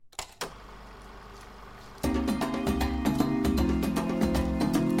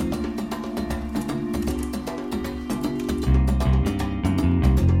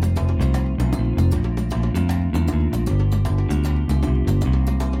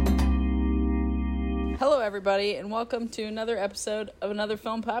everybody, and welcome to another episode of Another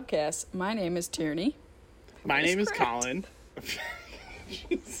Film Podcast. My name is Tierney. My name is Colin.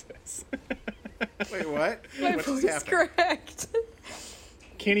 Jesus. Wait, what? My What voice just is happened? correct.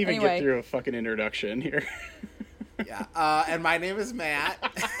 Can't even Anyway. get through a fucking introduction here. Yeah. And my name is Matt.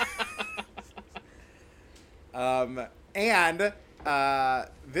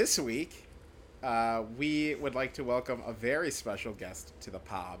 This week, we would like to welcome a very special guest to the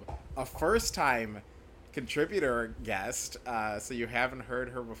pod, a first-time contributor guest. So you haven't heard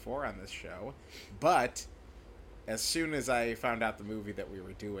her before on this show, but as soon as I found out the movie that we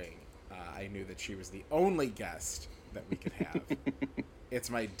were doing, I knew that she was the only guest that we could have. It's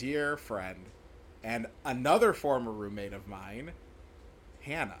my dear friend and another former roommate of mine,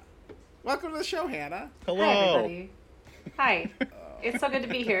 Hannah. Welcome to the show, Hannah. Hello. Hi, everybody. Hi. It's so good to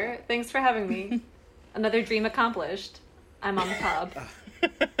be here. Thanks for having me. Another dream accomplished. I'm on the pub.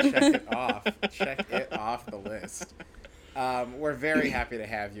 Check it off. Check it off the list. We're very happy to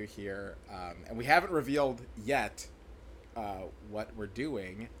have you here. And we haven't revealed yet what we're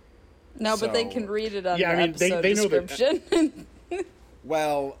doing. No, but they So- can read it on Yeah, the I mean, they episode know that- description.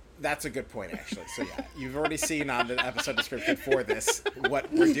 Well, that's a good point, actually. So, yeah, you've already seen on the episode description for this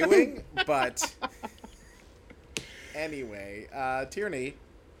what we're doing. But anyway, Tierney,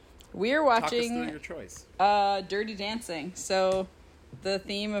 We are talk us through watching your choice. Dirty Dancing. So the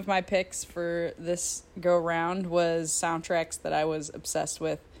theme of my picks for this go-round was soundtracks that I was obsessed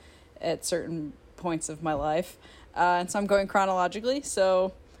with at certain points of my life. And so I'm going chronologically.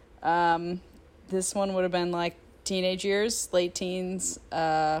 So this one would have been like teenage years, late teens,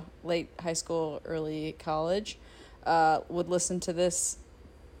 late high school, early college. Would listen to this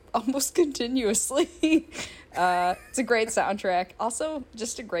almost continuously. It's a great soundtrack. Also,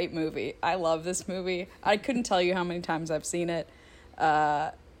 just a great movie. I love this movie. I couldn't tell you how many times I've seen it.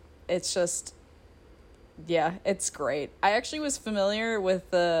 It's just, yeah, it's great. I actually was familiar with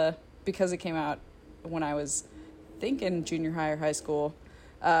because it came out when I was, I think, in junior high or high school.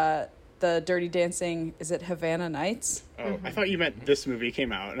 The Dirty Dancing, is it Havana Nights? Oh, I thought you meant this movie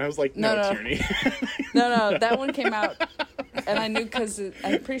came out, and I was like, No, no, no. Tierney. No, that one came out, and I knew because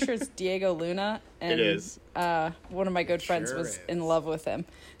I'm pretty sure it's Diego Luna. And, It is. one of my good friends Sure was is. in love with him.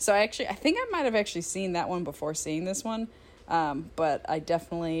 So I think I might have actually seen that one before seeing this one. But I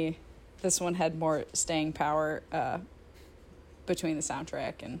definitely, this one had more staying power between the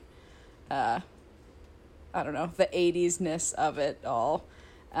soundtrack and, I don't know, the 80s-ness of it all.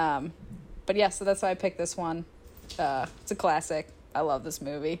 But yeah, so that's why I picked this one. It's a classic. I love this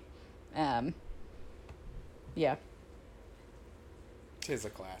movie. Yeah. It is a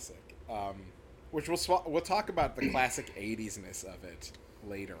classic. Which we'll talk about the classic 80s-ness of it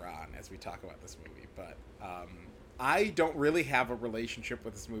later on as we talk about this movie. But I don't really have a relationship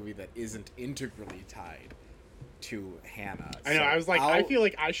with this movie that isn't integrally tied to Hannah. I know, So I was like, I I'll- feel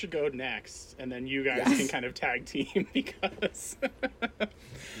like I should go next, and then you guys Yes. can kind of tag team because...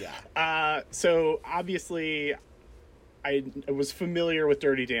 Yeah. So, obviously, I was familiar with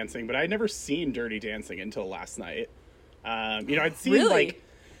Dirty Dancing, but I'd never seen Dirty Dancing until last night. I'd seen, Really?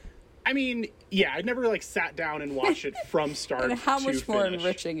 I'd never, sat down and watched it from start And how to much more finish.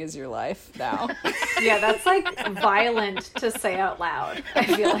 enriching is your life now? Yeah, that's like violent to say out loud, I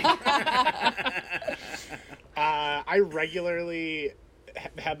feel like. I regularly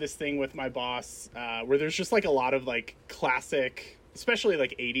have this thing with my boss where there's just a lot of classic, especially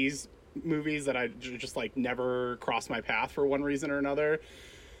 80s movies that I just never crossed my path for one reason or another.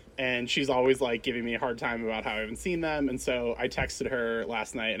 And she's always giving me a hard time about how I haven't seen them. And so I texted her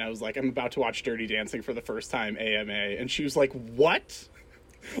last night and I was like, I'm about to watch Dirty Dancing for the first time, AMA. And she was like, what?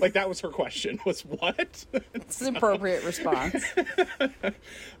 That was her question, was what? It's an appropriate response.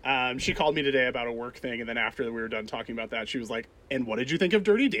 She called me today about a work thing, and then after we were done talking about that, she was like, and what did you think of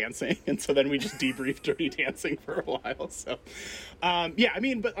Dirty Dancing? And so then we just debriefed Dirty Dancing for a while. So,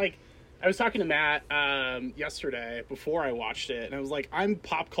 but I was talking to Matt yesterday before I watched it, and I was like, I'm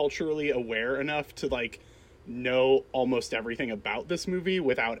pop culturally aware enough to know almost everything about this movie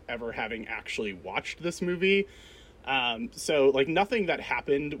without ever having actually watched this movie. So nothing that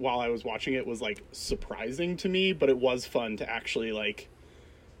happened while I was watching it was surprising to me, but it was fun to actually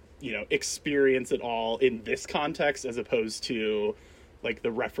experience it all in this context as opposed to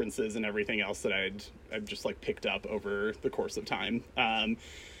the references and everything else that I've just picked up over the course of time.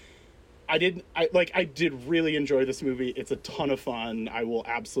 I did really enjoy this movie. It's a ton of fun. I will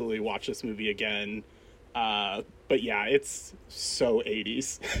absolutely watch this movie again. But yeah, it's so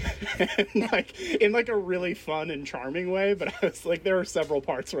 80s. And, like, in like a really fun and charming way, but I was like, there are several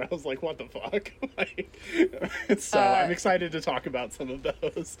parts where I was like, what the fuck? Like, so I'm excited to talk about some of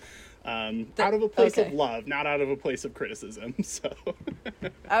those. Out of a place of love, not out of a place of criticism. So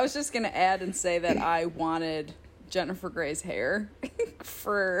I was just gonna add and say that I wanted Jennifer Grey's hair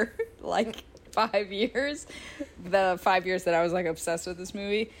for like 5 years, the 5 years that I was like obsessed with this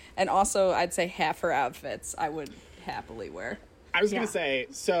movie, and also I'd say half her outfits I would happily wear. I was gonna say,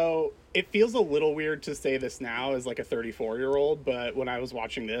 so it feels a little weird to say this now as like a 34-year-old, but when I was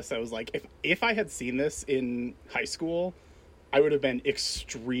watching this, I was like, if I had seen this in high school, I would have been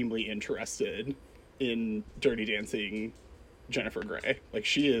extremely interested in Dirty Dancing Jennifer Grey. Like,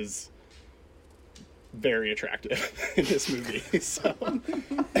 she is very attractive in this movie. So,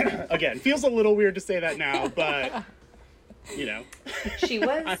 again, feels a little weird to say that now, but, you know. She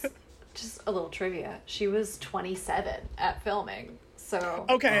was, just a little trivia, she was 27 at filming. So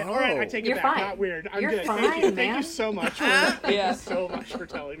okay, all right, I take it back. Fine. Not weird. I'm You're good. Fine, thank you. man. Thank you so much. Thank you so much for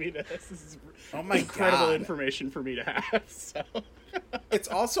telling me this. This is incredible information for me to have. So. It's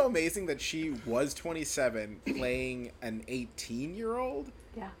also amazing that she was 27 playing an 18-year-old.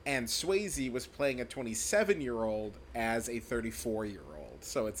 Yeah. And Swayze was playing a 27-year-old as a 34-year-old.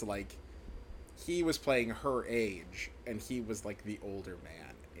 So it's like he was playing her age and he was like the older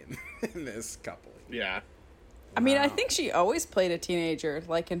man in this couple. Yeah. I mean, I think she always played a teenager.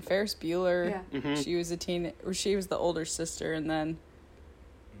 Like in Ferris Bueller, she was she was the older sister, and then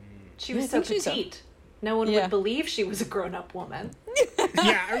she was so petite. No one would believe she was a grown-up woman.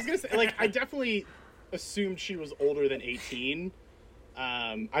 Yeah, I was gonna say, like, I definitely assumed she was older than 18.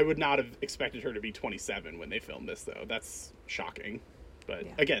 I would not have expected her to be 27 when they filmed this, though. That's shocking. But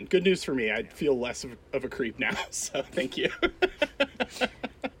again, good news for me. I feel less of a creep now. So thank you.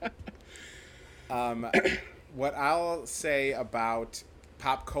 What I'll say about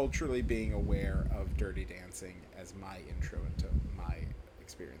pop culturally being aware of Dirty Dancing as my intro into my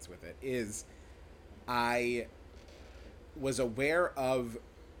experience with it is I was aware of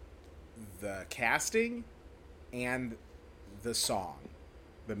the casting and the song,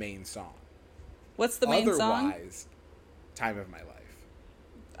 the main song. What's the main song? Otherwise, Time of My Life.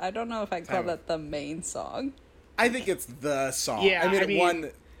 I don't know if I call that the main song. I think it's the song. Yeah, I mean,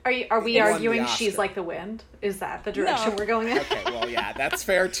 one. Are we arguing Oscar. She's Like the Wind? Is that the direction we're going in? Okay, well, yeah, that's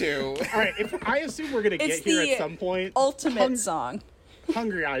fair too. All right, I assume we're going to get here at some point. Ultimate song.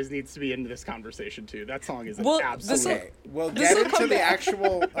 Hungry Eyes needs to be in this conversation too. That song is absolutely. Okay, we'll get into the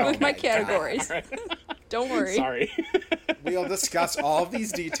actual with my categories. Right. Don't worry. Sorry. We'll discuss all of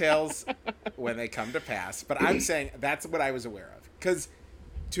these details when they come to pass. But I'm saying that's what I was aware of. Because,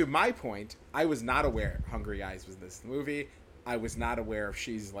 to my point, I was not aware Hungry Eyes was this movie. I was not aware of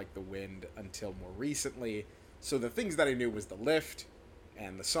She's Like the Wind until more recently. So the things that I knew was the lift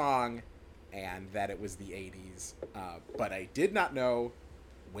and the song and that it was the 80s. But I did not know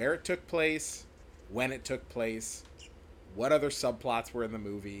where it took place, when it took place, what other subplots were in the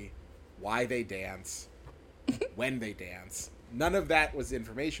movie, why they dance, when they dance. None of that was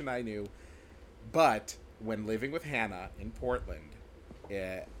information I knew. But when living with Hannah in Portland,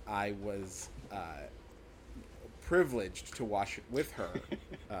 I was privileged to watch it with her,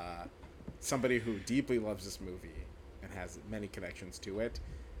 somebody who deeply loves this movie and has many connections to it.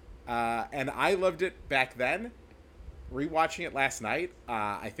 And I loved it back then. Rewatching it last night,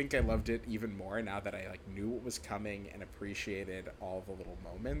 I think I loved it even more now that I knew what was coming and appreciated all the little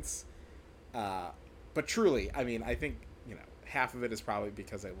moments. But truly, I mean, I think half of it is probably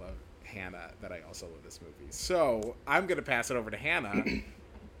because I love Hannah that I also love this movie. So I'm going to pass it over to Hannah.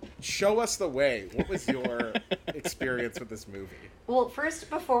 Show us the way. What was your experience with this movie? Well, first,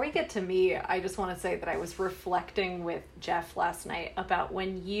 before we get to me, I just want to say that I was reflecting with Jeff last night about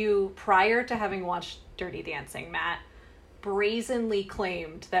when you, prior to having watched Dirty Dancing, Matt, brazenly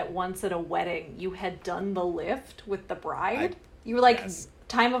claimed that once at a wedding you had done the lift with the bride. You were like, yes.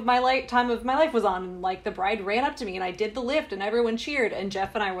 Time of my life was on, and the bride ran up to me and I did the lift and everyone cheered, and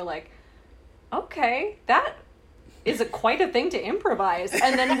Jeff and I were like, okay, that is quite a thing to improvise.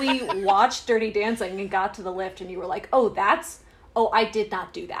 And then we watched Dirty Dancing and got to the lift and you were like, I did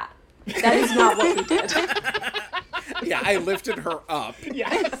not do that. That is not what we did. Yeah, I lifted her up.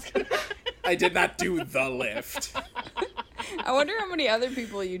 Yes. I did not do the lift. I wonder how many other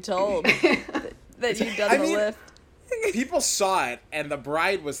people you told that you'd done the lift. People saw it, and the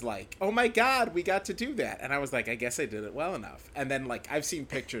bride was like, oh my god, we got to do that. And I was like, I guess I did it well enough. And then, I've seen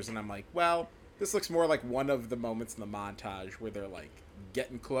pictures, and I'm like, well, this looks more like one of the moments in the montage where they're,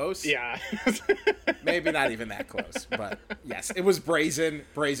 getting close. Yeah. Maybe not even that close, but yes, it was brazen.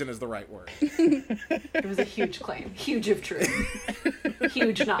 Brazen is the right word. It was a huge claim. Huge if true.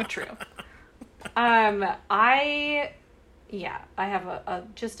 Huge not true. I have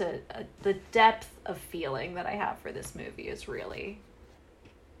the depth of feeling that I have for this movie is really,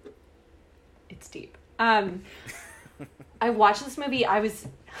 it's deep. I watched this movie, I was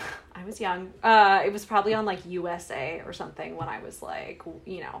young. It was probably on like USA or something when I was like,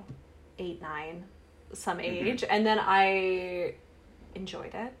 8, 9, some age. And then I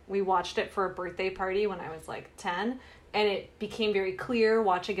enjoyed it. We watched it for a birthday party when I was like 10. And it became very clear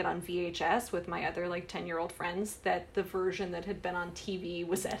watching it on VHS with my other like 10-year-old friends that the version that had been on TV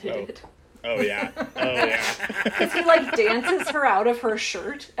was edited. Oh yeah. Oh yeah. Because he like dances her out of her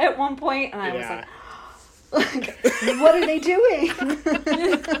shirt at one point, and I was like, what are they doing?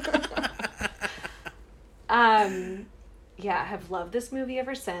 Have loved this movie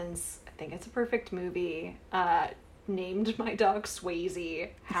ever since. I think it's a perfect movie. Named my dog Swayze.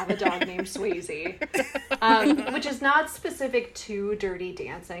 Have a dog named Swayze. Which is not specific to Dirty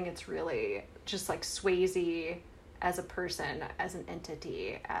Dancing. It's really just like Swayze as a person, as an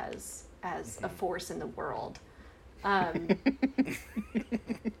entity, as a force in the world.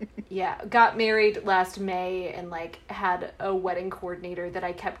 Got married last May and like had a wedding coordinator that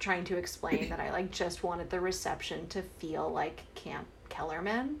I kept trying to explain that I like just wanted the reception to feel like Camp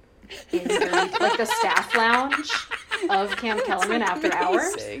Kellerman in like the staff lounge of Camp Kellerman after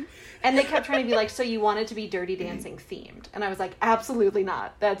hours. And they kept trying to be like, so you want it to be Dirty Dancing themed? And I was like, absolutely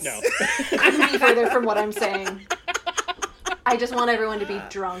not. That's couldn't be further from what I'm saying. I just want everyone to be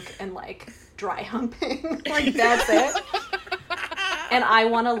drunk and like dry humping. Like that's it. And I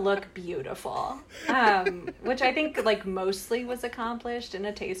want to look beautiful, which I think like mostly was accomplished in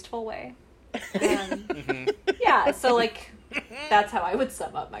a tasteful way. Yeah, so like that's how I would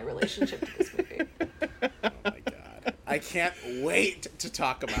sum up my relationship to this movie. Oh my god, I can't wait to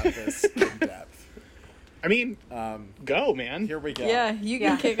talk about this in depth. I mean, go, man. Here we go. Yeah, you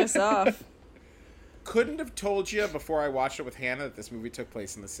can kick us off. Couldn't have told you before I watched it with Hannah that this movie took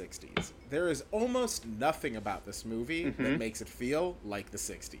place in the 60s. There is almost nothing about this movie that makes it feel like the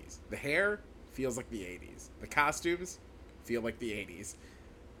 60s. The hair feels like the 80s. The costumes feel like the 80s.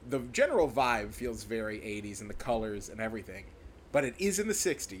 The general vibe feels very 80s and the colors and everything. But it is in the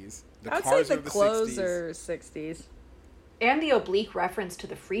 60s. The I'd cars say are the the clothes 60s. are 60s. And the oblique reference to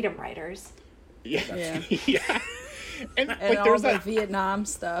the Freedom Riders. Yeah. And And like all there's the that Vietnam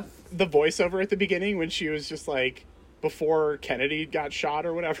stuff. the voiceover at the beginning when she was just like before Kennedy got shot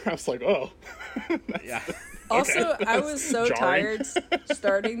or whatever. I was like, oh. Yeah. Also, I was so Jarring. tired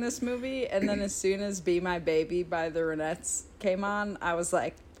starting this movie, and then as soon as Be My Baby by the Ronettes came on, I was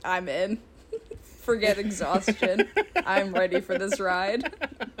like, I'm in. Forget exhaustion. I'm ready for this ride.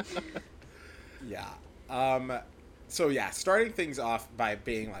 Yeah. So yeah, starting things off by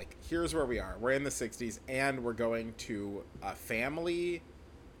being like, here's where we are. We're in the 60s, and we're going to a family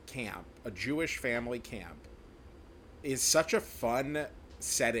camp, a Jewish family camp, is such a fun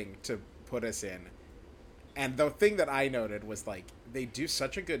setting to put us in. And the thing that I noted was, like, they do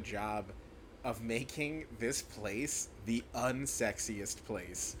such a good job of making this place the unsexiest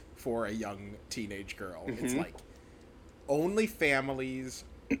place for a young teenage girl. It's like, only families,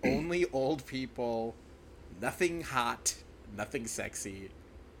 only old people, nothing hot, nothing sexy,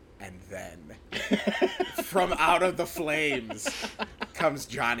 and then from out of the flames comes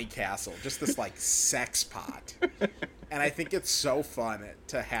Johnny Castle, just this like sex pot. And I think it's so fun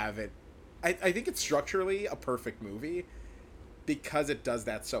to have it. I think it's structurally a perfect movie because it does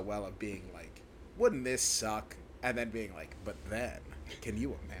that so well of being like, wouldn't this suck? And then being like, but then, can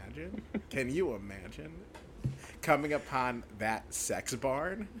you imagine? Can you imagine coming upon that sex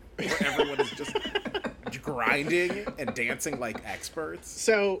barn where everyone is just grinding and dancing like experts?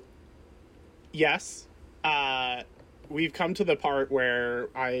 So, yes, we've come to the part where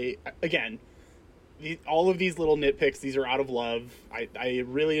all of these little nitpicks, these are out of love. I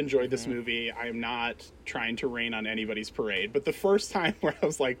really enjoyed this movie. I am not trying to rain on anybody's parade. But the first time where I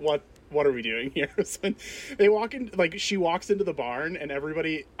was like, what are we doing here? Was when they walk in, like, she walks into the barn and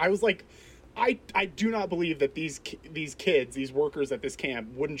everybody, I was like, I do not believe that these kids, these workers at this camp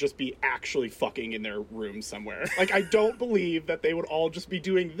wouldn't just be actually fucking in their rooms somewhere. Like, I don't believe that they would all just be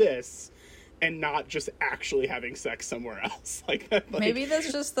doing this and not just actually having sex somewhere else. Like Maybe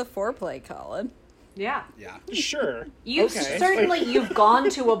that's just the foreplay, Colin. Yeah. Yeah. Sure. Certainly you've gone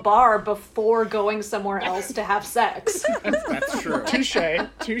to a bar before going somewhere else to have sex. That's true. Touche.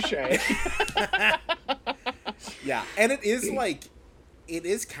 Yeah, and it is like, it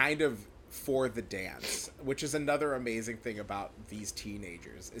is kind of for the dance, which is another amazing thing about these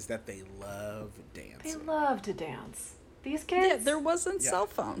teenagers, is that they love They dancing. love to dance. These Yeah, kids, there wasn't cell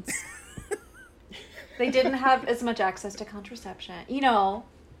phones. they didn't have as much access to contraception. You know,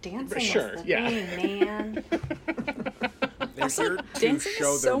 dancing Sure, was the yeah. thing, man. They're here to Dancing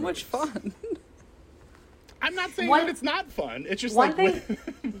show is their so much moves. fun. I'm not saying One- that it's not fun. It's just One like thing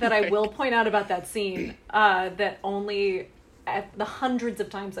that I will point out about that scene, that only at the hundreds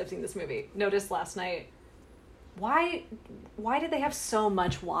of times I've seen this movie, noticed last night, why did they have so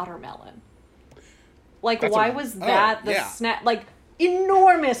much watermelon? Like, That's why a- was that the yeah. snack? Like,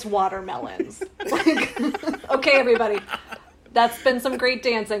 enormous watermelons. Like, okay, everybody. That's been some great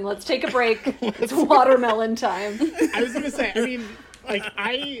dancing. Let's take a break. It's watermelon time. I was gonna say, I mean, like,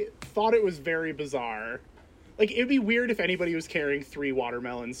 I thought it was very bizarre. Like, it'd be weird if anybody was carrying 3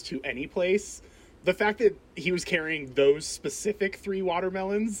 watermelons to any place. The fact that he was carrying those specific 3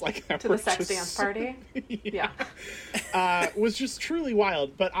 watermelons, like, that To were the sex just dance party. Yeah. was just truly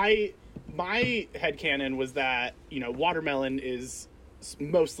wild. But my headcanon was that, you know, watermelon is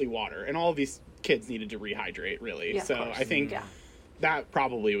mostly water, and all of these kids needed to rehydrate, really. Yeah, of So course. I think Yeah. that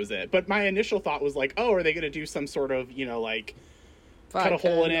probably was it. But my initial thought was like, oh, are they going to do some sort of, you know, like, cut a Vodka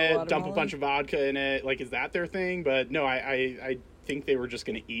hole in and it, the dump a watermelon. bunch of vodka in it? Like, is that their thing? But no, I think they were just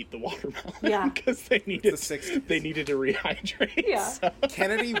going to eat the watermelon. Yeah. Because they needed, the 60s. they needed to rehydrate. Yeah. So.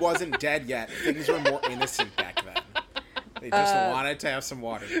 Kennedy wasn't dead yet. Things were more innocent back then. They just wanted to have some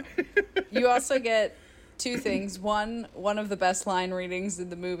water. You also get 2 things. One of the best line readings in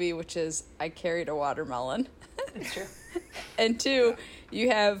the movie, which is, I carried a watermelon. It's true. And 2, you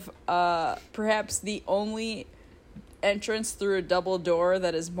have perhaps the only entrance through a double door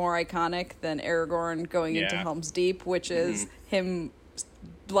that is more iconic than Aragorn going into Yeah. Helm's Deep, which is him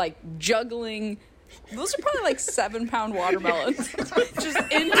like juggling. Those are probably like 7-pound watermelons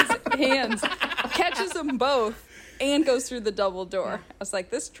just in his hands, catches them both, and goes through the double door. I was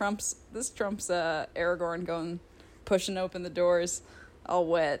like, this trumps Aragorn going pushing open the doors, all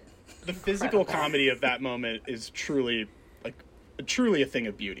wet. The physical comedy of that moment is truly a thing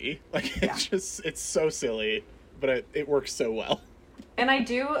of beauty. Like, it's so silly, but it works so well. And I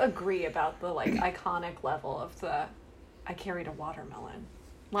do agree about the like iconic level of the I carried a watermelon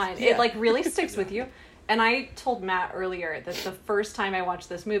line. Yeah. It like really sticks with you. And I told Matt earlier that the first time I watched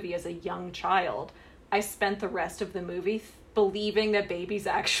this movie as a young child, I spent the rest of the movie believing that Baby's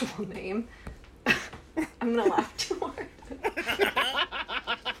actual name. I'm gonna laugh too hard.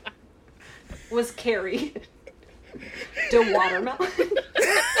 Was Carrie de Watermelon.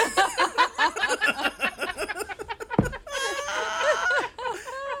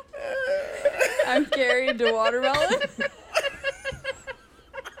 I'm carried to watermelon.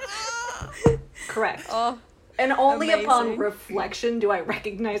 Correct. Oh, And only upon amazing. reflection do I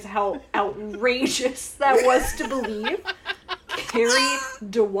recognize how outrageous that was to believe. Carrie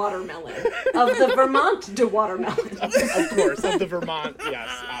de Watermelon of the Vermont de Watermelon. Of course, of the Vermont, yes,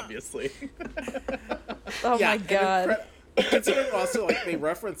 obviously. oh Yeah, my and god. Considering also, like, they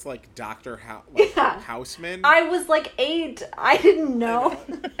reference, like, Dr. Houseman. I was like 8. I didn't know.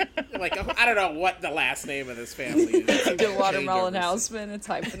 Like, I don't know what the last name of this family is. It seems to The change watermelon over- houseman, it's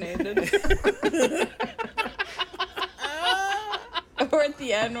hyphenated. Or at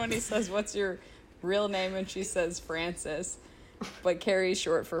the end when he says, "What's your real name?" and she says Frances, but Carrie's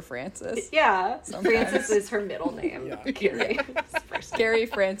short for Frances. Yeah. Sometimes. Frances is her middle name. Yeah. Carrie is first name. Carrie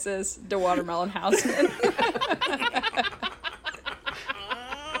Frances, the watermelon houseman.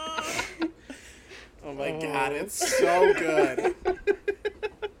 Oh my god, it's so good.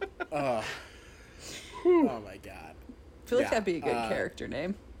 Oh my god. I feel like Yeah, that'd be a good character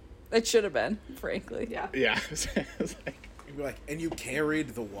name. It should have been, frankly. Yeah. Yeah. It's like, You'd be like, and you carried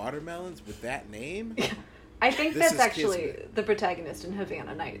the watermelons with that name? I think This that's is actually Kismet. the protagonist in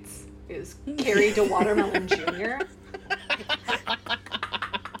Havana Nights is Carrie de Watermelon Jr.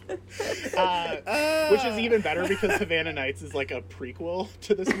 which is even better because Havana Nights is like a prequel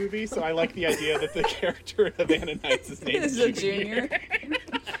to this movie, so I like the idea that the character in Havana Nights is named Is a junior.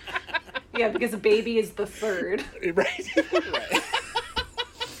 Yeah, because Baby is the third. Right. Right.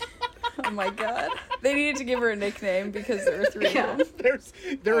 Oh my god. They needed to give her a nickname because there were 3 Yeah. of them.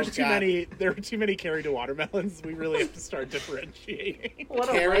 There were Oh, too God. many. There were too many Carrie to watermelons. We really have to start differentiating. What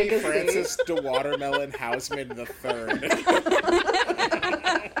a Carrie legacy. Frances de Watermelon Houseman the Third.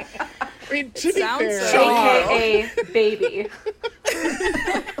 I mean, to be sounds fair, so- AKA Baby.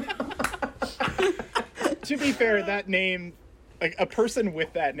 to be fair, that name, like a person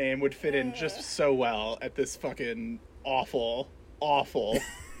with that name, would fit in just so well at this fucking awful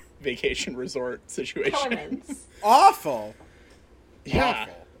vacation resort situation. Kellerman's. Awful. Yeah.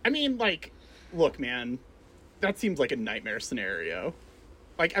 I mean, like, look, man, that seems like a nightmare scenario.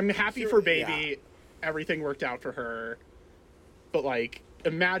 Like, I'm happy for Baby. Yeah. Everything worked out for her. But, like,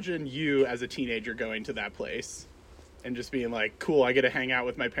 imagine you as a teenager going to that place and just being like, cool, I get to hang out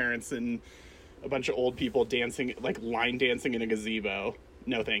with my parents and a bunch of old people dancing, like, line dancing in a gazebo.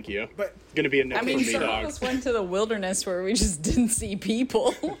 No, thank you. But gonna be a no I mean, for me, some dog. of us went to the wilderness where we just didn't see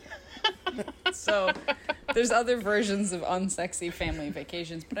people. So there's other versions of unsexy family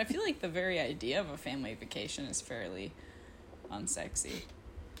vacations, but I feel like the very idea of a family vacation is fairly unsexy.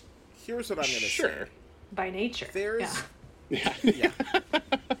 Here's what I'm going to say. By nature. There's... Yeah. Yeah.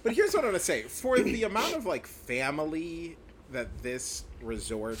 But here's what I'm going to say. For the amount of, like, family that this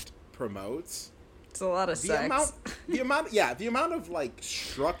resort promotes... It's a lot of sex. The amount of, like,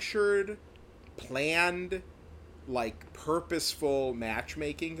 structured, planned, like, purposeful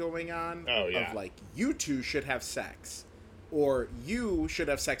matchmaking going on. Oh, yeah. Of, like, you two should have sex. Or you should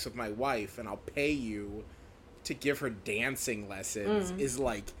have sex with my wife and I'll pay you to give her dancing lessons. Is,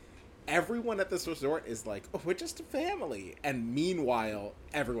 like, everyone at this resort is like, oh, we're just a family. And meanwhile,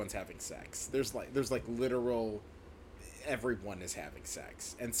 everyone's having sex. There's literal... Everyone is having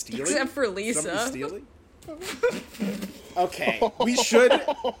sex and stealing. Except for Lisa. Somebody's stealing? Okay, we should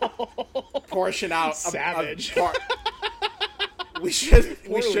portion out Savage. We should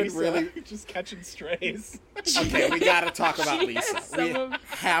Lisa, really just catching strays. Okay, we gotta talk about She Lisa. has some We of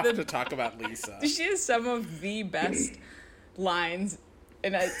have the- to talk about Lisa. She has some of the best lines,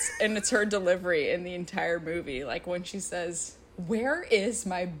 and it's her delivery in the entire movie. Like when she says, "Where is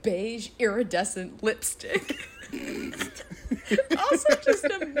my beige iridescent lipstick?" Also, just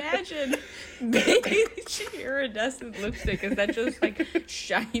imagine beige iridescent lipstick. Is that just like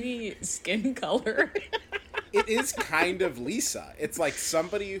shiny skin color? It is kind of Lisa. It's like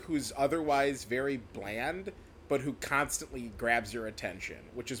somebody who's otherwise very bland, but who constantly grabs your attention,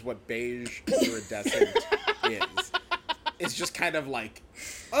 which is what beige iridescent is. It's just kind of like,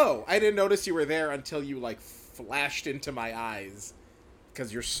 oh, I didn't notice you were there until you, like, flashed into my eyes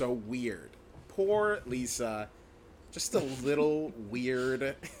because you're so weird. Poor Lisa. Just a little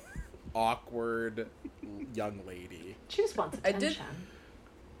weird, awkward young lady. She just wants attention.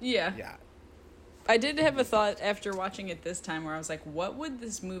 Yeah. Yeah. I did have a thought after watching it this time where I was like, what would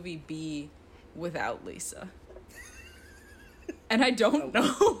this movie be without Lisa? And I don't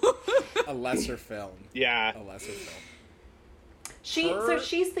know. A lesser film. Yeah. A lesser film. So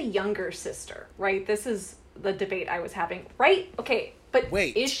she's the younger sister, right? This is the debate I was having, right? Okay, but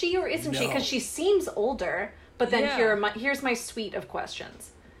Wait, is she or isn't she? no. Because she seems older. But then Yeah. here's my suite of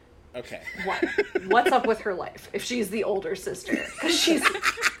questions. Okay. One, what's up with her life if she's the older sister? Because she's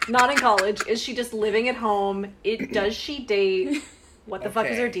not in college. Is she just living at home? Does she date? What the fuck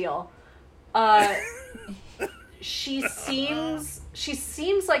is her Okay. deal? She seems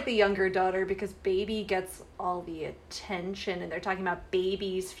like the younger daughter because Baby gets all the attention, and they're talking about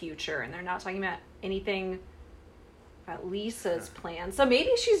Baby's future, and they're not talking about anything about Lisa's plan. So maybe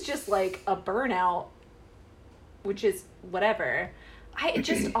she's just like a burnout, which is whatever. It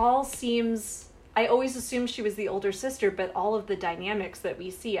just all seems... I always assumed she was the older sister, but all of the dynamics that we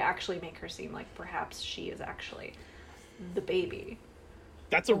see actually make her seem like perhaps she is actually the baby.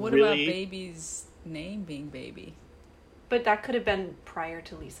 That's a What really... about Baby's name being Baby? But that could have been prior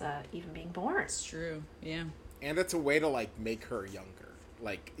to Lisa even being born. It's true. Yeah. And it's a way to, like, make her younger.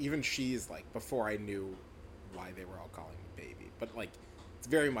 Like, even she's, like, before I knew why they were all calling me Baby. But, like, it's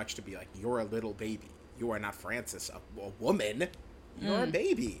very much to be like, you're a little baby. You are not Frances, a woman. You're a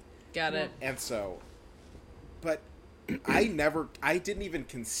baby. Got it. And so, but I didn't even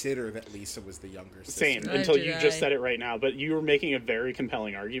consider that Lisa was the younger sister. Same, Neither until did you I. just said it right now. But you were making a very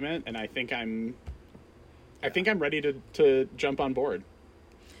compelling argument, and I think I'm ready to jump on board.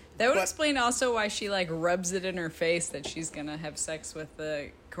 That would But- explain also why she like rubs it in her face that she's gonna have sex with the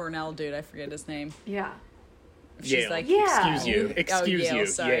Cornell dude. I forget his name. Yeah. She's Yale. like, Yeah. Excuse you. Oh, Excuse Yale, you.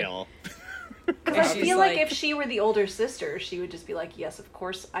 sorry. Yale. Because I She's feel like like- if she were the older sister, she would just be like, yes, of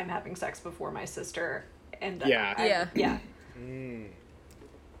course I'm having sex before my sister. And then Yeah. Yeah.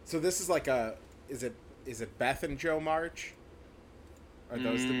 So this is like is it Beth and Joe March? Are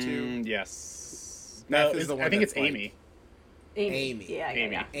those the two? Yes. Beth No, is the one I think that's it's like- Amy. Amy. Yeah,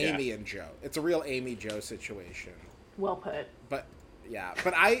 Amy. yeah. Amy and Joe. It's a real Amy Joe situation. Well put. But yeah,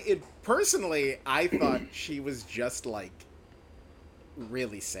 but personally, I thought she was just like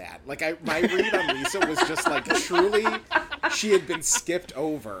really sad. Like my read on Lisa was just like truly she had been skipped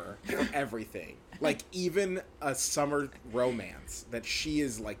over for everything. Like even a summer romance that she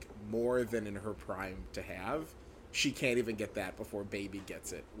is like more than in her prime to have, she can't even get that before Baby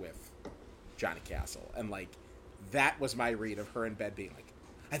gets it with Johnny Castle. And like that was my read of her in bed being like,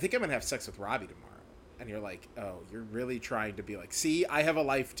 I think I'm going to have sex with Robbie tomorrow. And you're like, oh, you're really trying to be like, see, I have a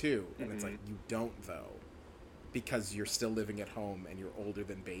life too. And it's like, you don't, though. Because you're still living at home and you're older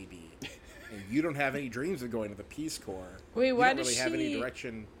than baby. And you don't have any dreams of going to the Peace Corps. Wait, you why don't does really she have any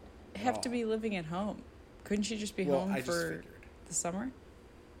direction at have to all. be living at home? Couldn't she just be Well, home I just for figured. the summer?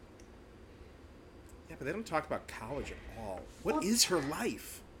 Yeah, but they don't talk about college at all. What is her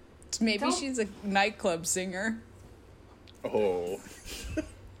life? Maybe Don't- she's a nightclub singer. Oh.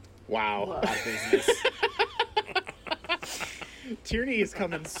 Wow. Whoa. Bad business. Tierney is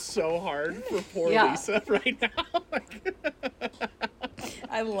coming so hard for poor Yeah. Lisa right now. Like,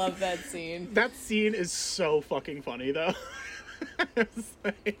 I love that scene. that scene is so fucking funny, though. It's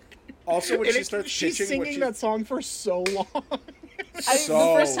like, Also, when and she starts she's pitching what singing she... that song for so long.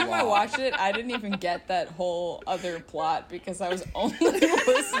 The first time I watched it, I didn't even get that whole other plot because I was only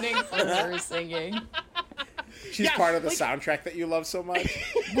listening for her singing. She's Yeah, part of the like- soundtrack that you love so much.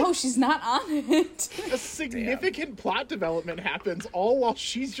 No, she's not on it. A significant plot development happens all while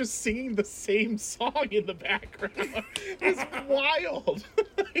she's just singing the same song in the background. It's wild.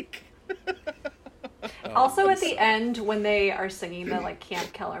 Like, Also, at the end, when they are singing the like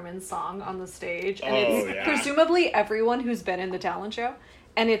Camp Kellerman song on the stage, and Oh, it's yeah. presumably everyone who's been in the talent show,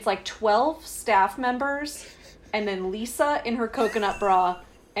 and it's like 12 staff members, and then Lisa in her coconut bra,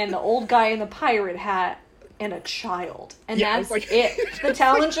 and the old guy in the pirate hat, and a child, and Yeah, I that's was like- it. The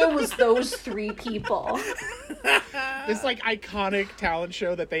talent show was those 3 people. this like iconic talent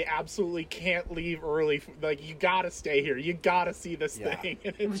show that they absolutely can't leave early. Like, you gotta stay here. You gotta see this Yeah. thing.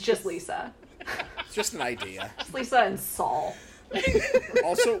 And It was just Lisa, It's just an idea. just Lisa and Saul.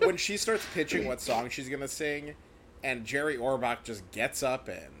 Also, when she starts pitching what song she's going to sing, and Jerry Orbach just gets up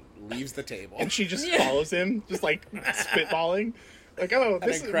and leaves the table. And she just follows him, just like spitballing. Like, oh, An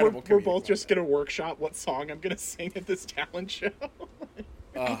this is, incredible we're comedic both just moment. gonna workshop what song I'm gonna sing at this talent show.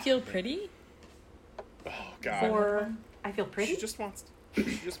 I feel pretty. Oh God. Or I feel pretty. She just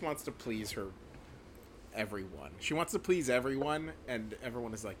wants to please her everyone. She wants to please everyone, and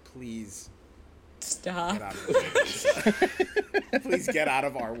everyone is like, please Stop. get out of the way. Please get out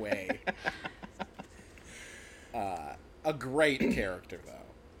of our way. A great character, though.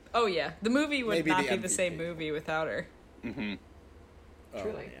 Oh yeah, the movie would Maybe not the be the same MVP. movie without her.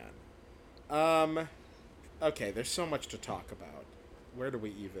 Truly. Oh, man. Okay, there's so much to talk about. Where do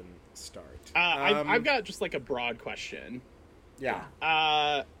we even start? I've got just like a broad question.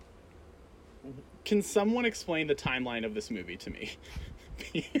 Yeah. Can someone explain the timeline of this movie to me?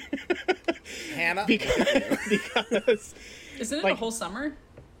 Hannah? because Isn't it Like- a whole summer?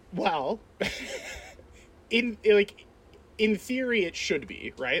 well, in theory it should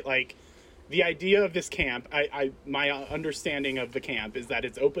be, right? Like, the idea of this camp, my understanding of the camp is that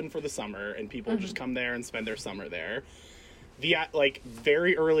it's open for the summer and people just come there and spend their summer there. The like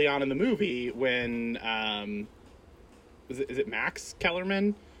very early on in the movie when is it Max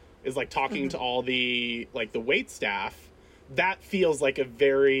Kellerman is like talking to all the like the wait staff, that feels like a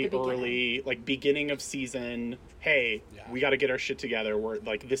very The beginning. early like beginning of season, hey, Yeah. we got to get our shit together, we're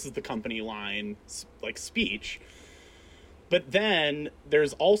like, this is the company line like speech. But then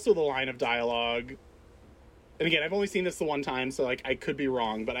there's also the line of dialogue, and again, I've only seen this the one time, so like I could be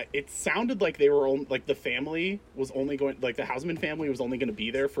wrong, but it sounded like they were like the family was only going, like the Houseman family was only going to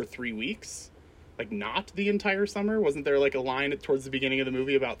be there for 3 weeks, like not the entire summer. Wasn't there like a line towards the beginning of the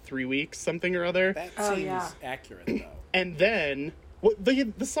movie about 3 weeks, something or other? That Oh, seems yeah. accurate, though. And then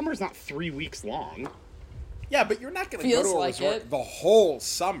the summer's not 3 weeks long, Yeah, but you're not going to go Feels to a like resort it. the whole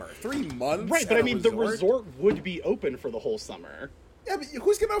summer. 3 months. right? But at I a mean, the resort would be open for the whole summer. Yeah, but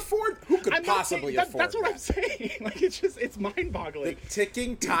who's going to afford? Who could I'm not possibly saying, afford that's what that? I'm saying. Like, it's The mind-boggling.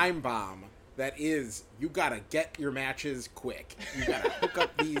 ticking time bomb that is, you got to get your matches quick. You got to hook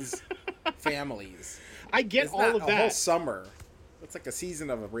up these families. I get It's all not of a that. whole summer. It's like a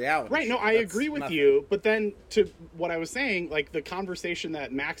season of a reality Right, no, show. I That's agree with nothing. you. But then to what I was saying, like the conversation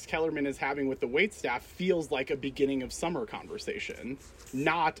that Max Kellerman is having with the waitstaff feels like a beginning of summer conversation,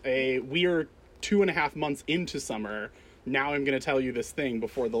 not a we're 2.5 months into summer. Now I'm going to tell you this thing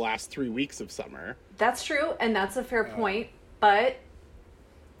before the last 3 weeks of summer. That's true, and that's a fair point, but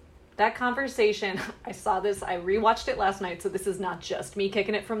that conversation, I saw this, I rewatched it last night, so this is not just me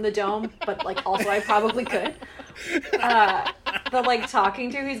kicking it from the dome, but like also I probably could. The like talking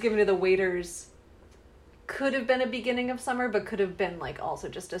to he's given to the waiters could have been a beginning of summer, but could have been like also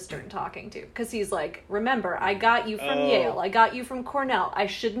just a stern talking to, because he's like, remember, I got you from Yale, I got you from Cornell, I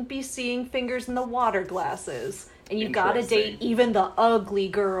shouldn't be seeing fingers in the water glasses, and you gotta date Interesting. even the ugly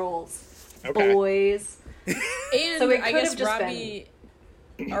girls, Okay. boys. And So it I could guess have just Robbie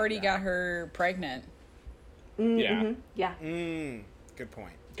already got her pregnant. Yeah. Yeah. Good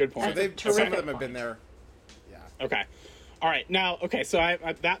point. Good point. So That's a they've some of terrific them have been point. there. Yeah. Okay. All right. Now, okay. So I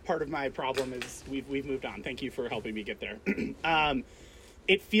that part of my problem is we've moved on. Thank you for helping me get there.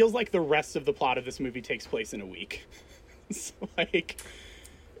 It feels like the rest of the plot of this movie takes place in a week. So, like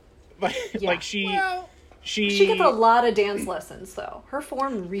Yeah. she Well, She gets a lot of dance lessons, though. Her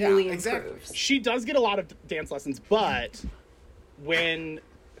form really Yeah, exactly. improves. she does get a lot of dance lessons, but when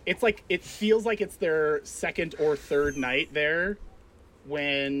it's like it feels like it's their second or third night there,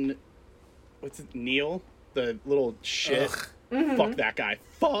 when what's it, Neil, the little shit. Ugh. Fuck that guy.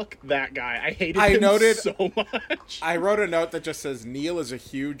 Fuck that guy. I hated I him noted- so much. I wrote a note that just says Neil is a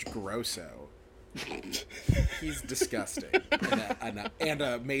huge grosso. He's disgusting and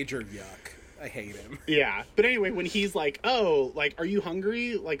a major yuck. I hate him. Yeah. But anyway, when he's like, oh, like, are you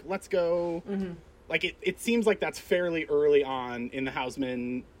hungry? Like, let's go. Mm-hmm. Like, it seems like that's fairly early on in the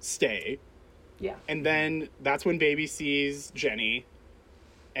Houseman stay. Yeah. And then that's when Baby sees Jenny.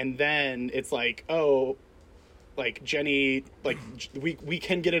 And then it's like, oh, like, Jenny, like, we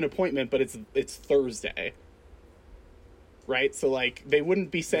can get an appointment, but it's Thursday. Right? So, like, they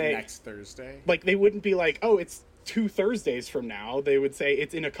wouldn't be saying... Next Thursday. Like, they wouldn't be like, oh, it's 2 Thursdays from now. They would say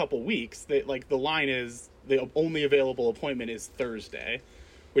it's in a couple weeks. That, like, the line is the only available appointment is Thursday,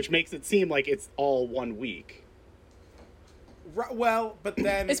 which makes it seem like it's all 1 week. Well, but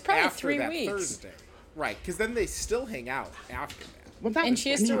then It's probably after 3 that weeks. Thursday. Right, because then they still hang out after that. Well, that And she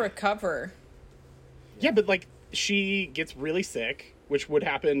has to yeah. recover. Yeah, but, like, she gets really sick, which would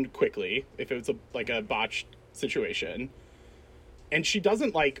happen quickly if it was a botched situation. And she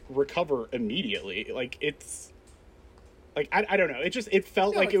doesn't, like, recover immediately. Like, it's... Like, I don't know. It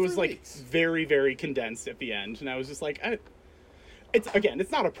felt Yeah, like like it was, 3 like, weeks. very, very condensed at the end. And I was just like...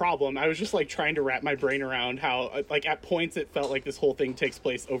 It's not a problem. I was just, like, trying to wrap my brain around how, like, at points it felt like this whole thing takes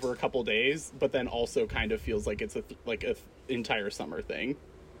place over a couple days, but then also kind of feels like it's a entire summer thing.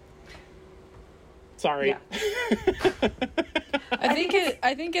 Sorry. Yeah. I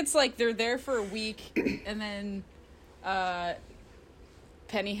think it's like they're there for a week, and then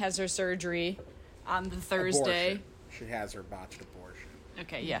Penny has her surgery on the Thursday. Abortion. She has her botched abortion.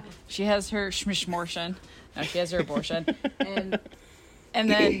 Okay, yeah, she has her schmishmortion. No, she has her abortion, and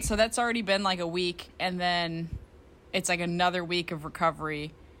then so that's already been like a week, and then it's like another week of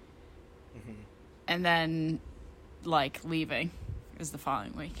recovery, and then like leaving is the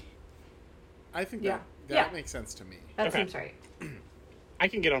following week. I think Yeah. that Yeah. makes sense to me. That Okay. seems right. I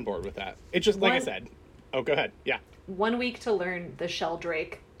can get on board with that. It just, like I One- said... Oh, go ahead. Yeah. 1 week to learn the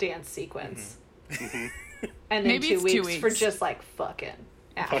Sheldrake dance sequence. And then Maybe 2 it's weeks, 2 for weeks. just like fucking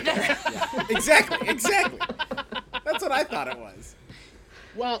after. Yeah, exactly. That's what I thought it was.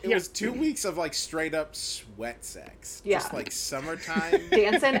 Well, It was 2 weeks of like straight up sweat sex. Yeah. Just like summertime.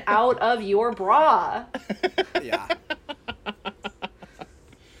 Dancing out of your bra. Yeah.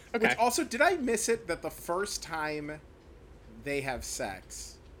 Okay. Which also, did I miss it that the first time they have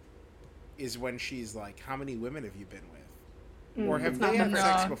sex is when she's like, how many women have you been with? Or have not they the had first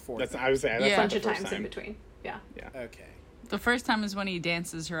sex time. before? That's that? I was saying. That's Yeah. not Bunch the of first times time. in between. Yeah. Okay. The first time is when he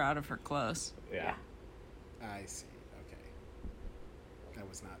dances her out of her clothes. Yeah. I see. Okay. I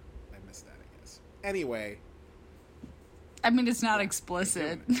missed that, I guess. Anyway, I mean, it's not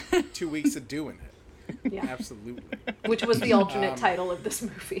explicit. 2 weeks of doing it. Yeah. Absolutely. Which was the alternate title of this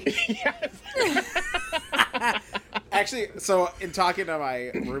movie. Actually, so in talking to my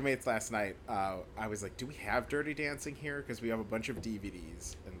roommates last night, I was like, do we have Dirty Dancing here? Because we have a bunch of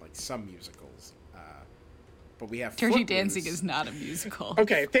DVDs and like some musicals. But we have Dirty Footloose. Dancing is not a musical.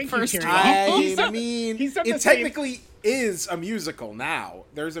 Okay, thank First you, of Kieran. all. I mean, he's done the it same- technically is a musical now.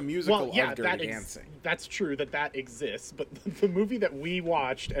 There's a musical Well, yeah, of Dirty Dancing. that's true that exists, but the movie that we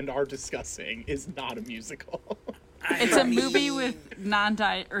watched and are discussing is not a musical. It's a movie with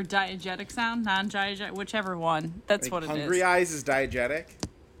non-diet or diegetic sound, non-diegetic, whichever one. That's what it Hungry is. Eyes is diegetic.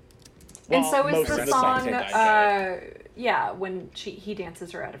 And Well, so is most the of the songs song, are yeah, when he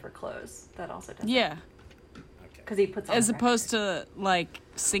dances her out of her clothes. That also does. Yeah, Okay. Because he puts on as her opposed to like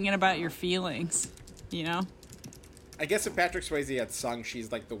singing about your feelings, you know? I guess if Patrick Swayze had sung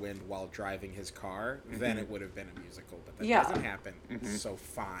 "She's Like the Wind" while driving his car, then it would have been a musical. But that Yeah. doesn't happen. So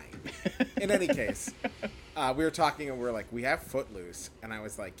fine. In any case, we were talking and we were like, we have Footloose, and I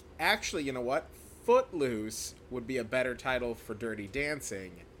was like, actually, you know what? Footloose would be a better title for Dirty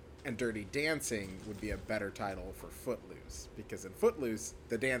Dancing, and Dirty Dancing would be a better title for Footloose, because in Footloose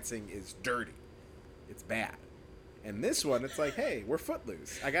the dancing is dirty, it's bad. And this one, it's like, hey, we're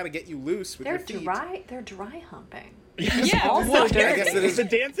footloose. I got to get you loose with They're your feet. dry. They're dry humping. Yeah, Also well, dirty. I guess it is The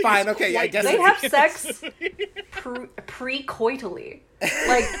dancing fine. is Okay, I quite guess They it- have sex pre-coitally.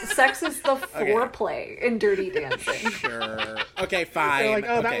 Like, sex is the foreplay in Dirty Dancing. Sure. Okay, fine. They're like,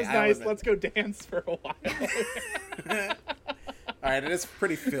 oh, that Okay, was I nice. wasn't- Let's go dance for a while. All right, it is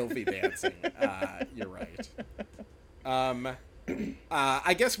pretty filthy dancing. You're right.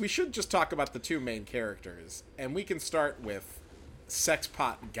 I guess we should just talk about the two main characters, and we can start with sex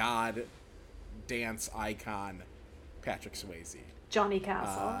pot god, dance icon, Patrick Swayze. Johnny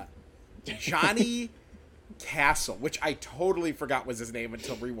Castle. Johnny Castle, which I totally forgot was his name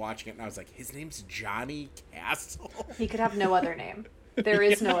until rewatching it, and I was like, his name's Johnny Castle? He could have no other name. There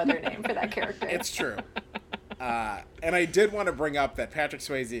is no other name for that character. It's true. And I did want to bring up that Patrick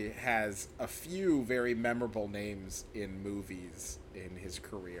Swayze has a few very memorable names in movies in his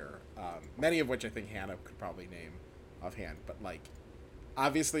career, many of which I think Hannah could probably name offhand. But, like,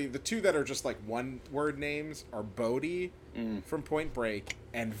 obviously the two that are just, like, one-word names are Bodhi from Point Break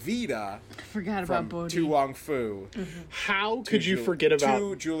and Vita I forgot about from Bodhi. Tu Wong Fu. How could you forget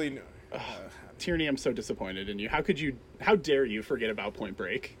about Julie... Tierney? I'm so disappointed in you. How dare you forget about Point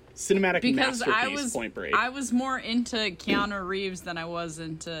Break? Cinematic Because masterpiece, Point Break. I was more into Keanu Reeves than I was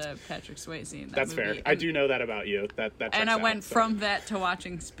into Patrick Swayze in that That's movie. fair. I do know that about you. That And checks I out, went so. from that to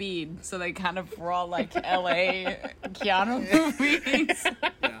watching Speed, so they kind of were all like LA Keanu movies.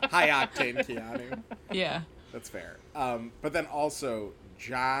 Yeah, high-octane Keanu. Yeah. That's fair. But then also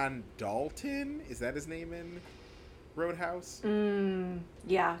John Dalton, is that his name in Roadhouse?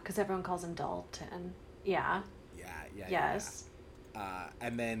 Yeah, because everyone calls him Dalton. Yeah. Yeah. Yes.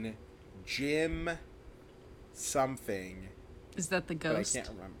 And then Jim something, Is that the but I ghost? can't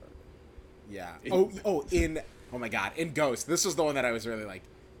remember. Yeah. Oh my God, in Ghost. This was the one that I was really like,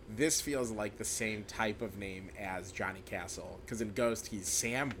 this feels like the same type of name as Johnny Castle, because in Ghost he's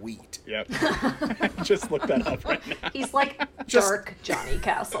Sam Wheat. Yep. Just look that up right now. He's like dark Johnny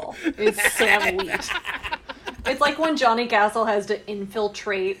Castle. It's Sam Wheat. It's like when Johnny Castle has to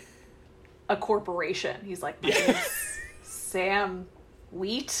infiltrate a corporation. He's like, my name's Sam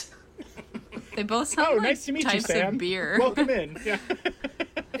Wheat. They both sound Oh, like nice to meet you, types Sam. of beer. Welcome in. Yeah.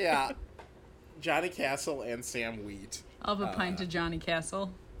 Yeah. Johnny Castle and Sam Wheat. I'll have a pint of Johnny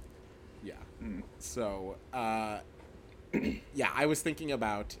Castle. Yeah. So, yeah, I was thinking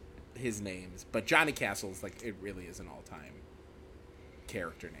about his names, but Johnny Castle's like, it really is an all-time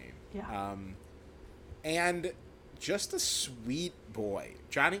character name. Yeah. And just a sweet boy.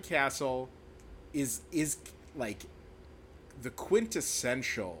 Johnny Castle is like the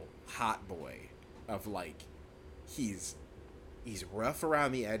quintessential hot boy of, like, he's rough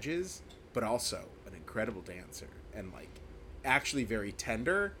around the edges, but also an incredible dancer and, like, actually very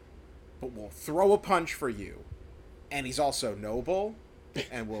tender, but will throw a punch for you. And he's also noble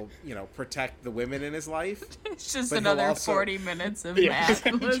and will, protect the women in his life. It's just But he'll another also- 40 minutes of Yeah. math.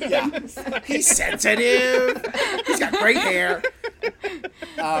 Yeah. He's sensitive. He's got great hair.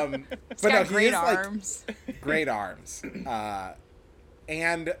 He's got great arms. Great arms.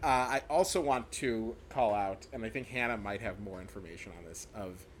 And I also want to call out, and I think Hannah might have more information on this,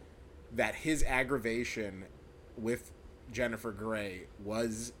 of that his aggravation with Jennifer Grey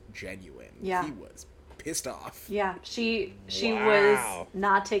was genuine. Yeah. He was pissed off. Yeah, she Wow. was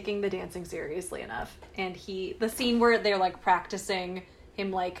not taking the dancing seriously enough. And the scene where they're like practicing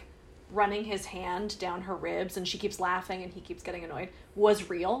him like running his hand down her ribs and she keeps laughing and he keeps getting annoyed was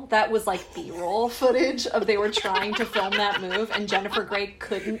real. That was like B-roll footage of they were trying to film that move and Jennifer Grey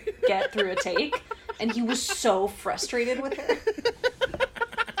couldn't get through a take and he was so frustrated with her.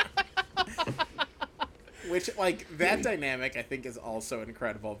 Which, like, that dynamic I think is also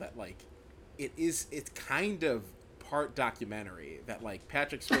incredible, that, like, it's kind of part documentary that, like,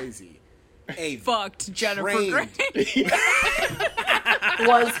 Patrick Swayze, Fucked Jennifer trained- Grey.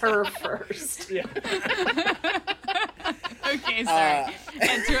 Was her first. Yeah. Okay, sorry.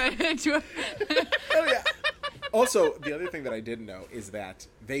 Oh, yeah. Also, the other thing that I didn't know is that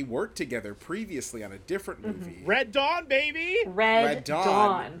they worked together previously on a different movie. Red Dawn, baby. Red Dawn.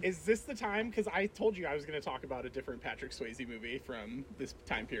 Dawn. Is this the time? Because I told you I was going to talk about a different Patrick Swayze movie from this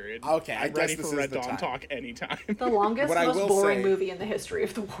time period. Okay, I I'm guess ready this for is Red the Dawn time. talk anytime. The longest, What I most will boring say- movie in the history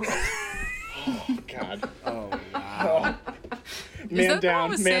of the world. Oh God. Oh, wow. Is Man that the down, one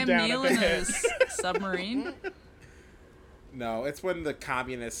with man Sam down. Neill I've in been a hit. submarine? No, it's when the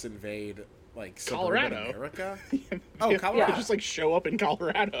communists invade, like, suburban Colorado. America. Oh, Colorado. Yeah. Just like show up in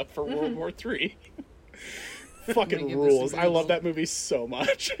Colorado for World War III. Let Fucking me give this a rules. I love Google. that movie so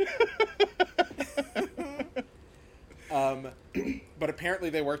much. But apparently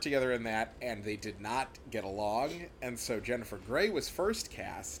they worked together in that, and they did not get along, and so Jennifer Grey was first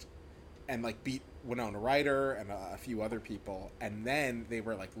cast, and, like, beat Winona Ryder and a few other people, and then they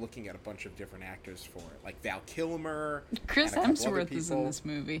were like looking at a bunch of different actors for it, like Val Kilmer. Chris and a couple other Hemsworth is in people. this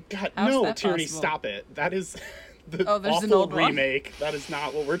movie. God, How's no, that Tierney, possible? stop it. That is the Oh, there's an awful old one? remake. That is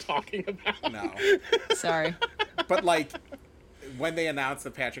not what we're talking about. No, Sorry. but like when they announced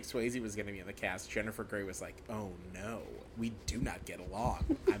that Patrick Swayze was going to be in the cast, Jennifer Grey was like, "Oh no, we do not get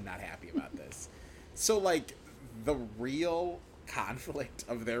along. I'm not happy about this." So like the real conflict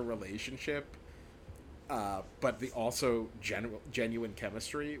of their relationship, but the also genuine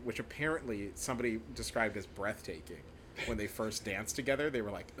chemistry, which apparently somebody described as breathtaking when they first danced together. They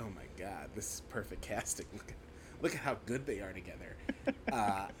were like, "Oh my god, this is perfect casting. Look at how good they are together."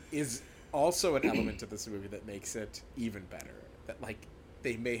 Is also an element to this movie that makes it even better. That like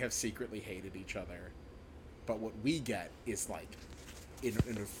they may have secretly hated each other, but what we get is like an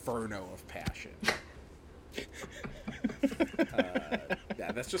inferno of passion.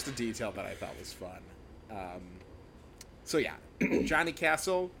 Yeah, that's just a detail that I thought was fun. So yeah, Johnny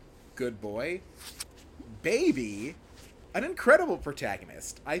Castle, good boy. Baby, an incredible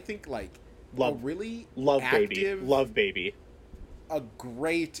protagonist. I think like a really Love active, Baby. Love Baby. a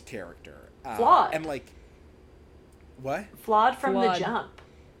great character. Flawed. And like, what? Flawed from Flawed. the jump.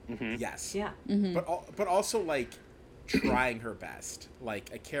 Yes. Yeah. But also like trying her best,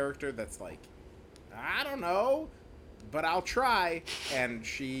 like a character that's like, I don't know, but I'll try, and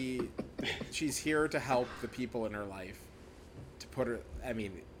she's here to help the people in her life, to put her. I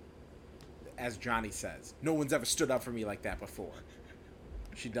mean, as Johnny says, no one's ever stood up for me like that before.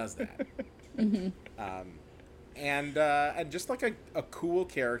 She does that. And just like a cool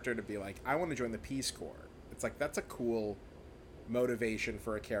character to be like, I want to join the Peace Corps. It's like that's a cool motivation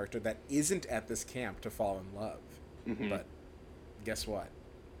for a character that isn't at this camp to fall in love. But guess what?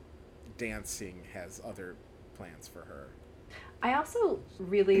 Dancing has other plans for her. I also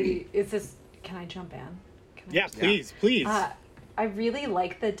really can I jump in? Can I? Yeah, please. I really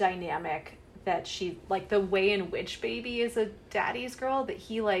like the dynamic that she, like the way in which Baby is a daddy's girl, that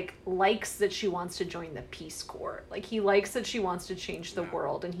he like likes that she wants to join the Peace Corps. Like he likes that she wants to change the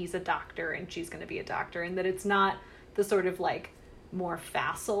world, and he's a doctor and she's going to be a doctor, and that it's not the sort of like more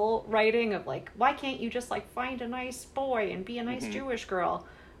facile writing of like, why can't you just like find a nice boy and be a nice Jewish girl,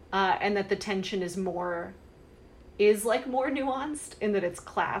 and that the tension is more nuanced in that it's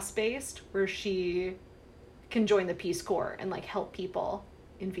class based, where she can join the Peace Corps and like help people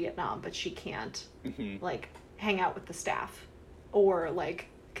in Vietnam, but she can't like hang out with the staff or like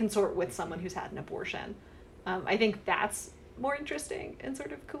consort with someone who's had an abortion. I think that's more interesting and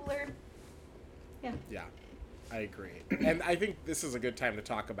sort of cooler. Yeah. Yeah, I agree. And I think this is a good time to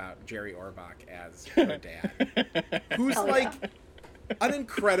talk about Jerry Orbach as her dad, who's Hell like yeah. an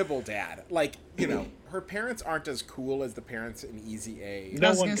incredible dad. Like, you know, her parents aren't as cool as the parents in Easy A. I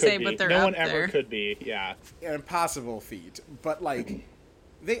was one gonna could say, be. but they're no up one ever there. could be. Yeah. An impossible feat. But like,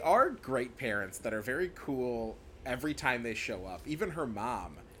 they are great parents that are very cool every time they show up. Even her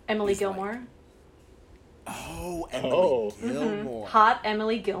mom. Emily is Gilmore. like, oh, Emily Oh. Gilmore. Hot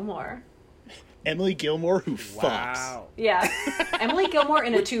Emily Gilmore. Emily Gilmore who fucks. Wow. Yeah. Emily Gilmore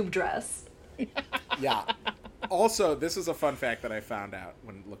in a tube dress. Yeah. Also, this is a fun fact that I found out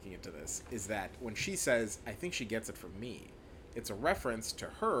when looking into this, is that when she says, I think she gets it from me, it's a reference to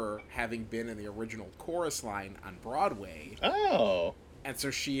her having been in the original chorus line on Broadway. Oh. And so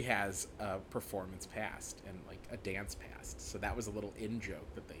she has a performance past and like a dance past. So that was a little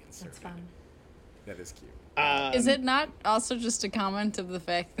in-joke that they inserted. That's fun. That is cute. Is it not also just a comment of the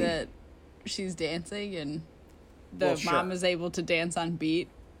fact that she's dancing and the Well, sure. mom is able to dance on beat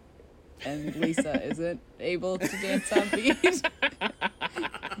and Lisa isn't able to dance on beat?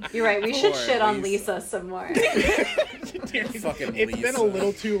 You're right. We should Poor shit on Lisa. Lisa some more. Fucking It's been a Lisa.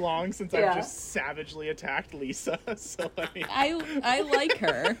 little too long since Yeah. I've just savagely attacked Lisa. So I mean, I like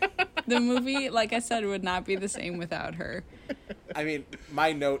her. The movie, like I said, would not be the same without her. I mean,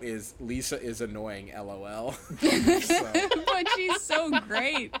 my note is Lisa is annoying, LOL. So, But she's so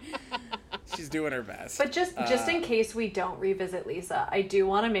great. she's doing her best. But just in case we don't revisit Lisa, I do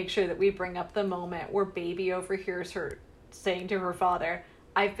want to make sure that we bring up the moment where Baby overhears her saying to her father,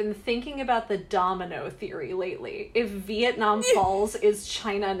 I've been thinking about the domino theory lately. If Vietnam falls, is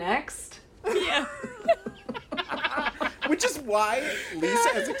China next? Yeah. Which is why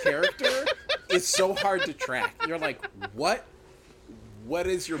Lisa as a character is so hard to track. You're like, what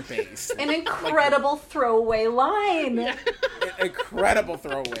is your base? An incredible throwaway line. An incredible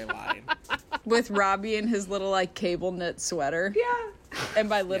throwaway line. With Robbie in his little like cable knit sweater. Yeah. And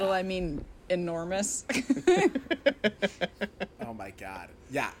by little I mean enormous. Oh my god.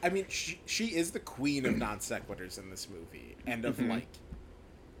 Yeah, I mean, she is the queen of non sequiturs in this movie, and of like,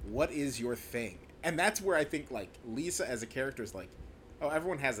 what is your thing? And that's where I think, like, Lisa as a character is like, oh,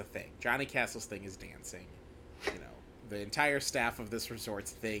 everyone has a thing. Johnny Castle's thing is dancing. You know, the entire staff of this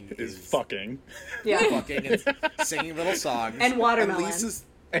resort's thing is fucking. Yeah. Fucking and singing little songs. And watermelon.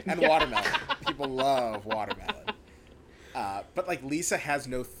 And watermelon. People love watermelon. But, like, Lisa has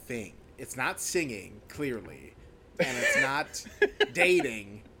no thing. It's not singing, clearly. And it's not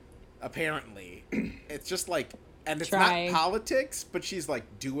dating, apparently. It's just, like... And it's Trying. not politics, but she's, like,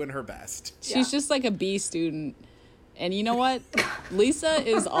 doing her best. She's just like a B student. And you know what? Lisa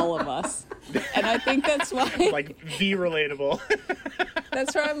is all of us. And I think that's why... Like, the relatable.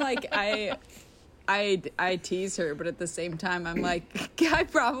 That's why I'm like, I tease her, but at the same time, I'm like, I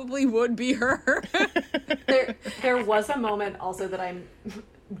probably would be her. There was a moment also that I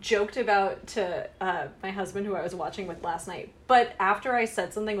joked about to my husband who I was watching with last night. But after I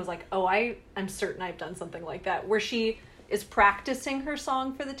said something, was like, oh, I'm certain I've done something like that, where she is practicing her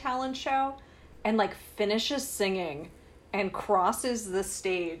song for the talent show and like finishes singing and crosses the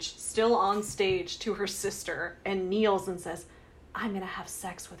stage, still on stage, to her sister and kneels and says, I'm gonna have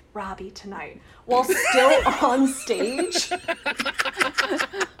sex with Robbie tonight, while still on stage.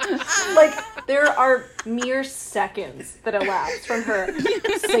 Like, there are mere seconds that elapse from her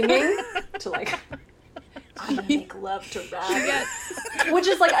singing to like, I'm gonna make love to Robbie. Which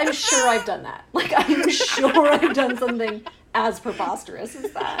is like, I'm sure I've done that. Like, I'm sure I've done something as preposterous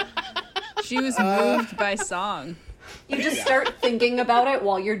as that. She was moved by song. You just start thinking about it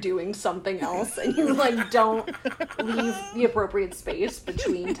while you're doing something else, and you like don't leave the appropriate space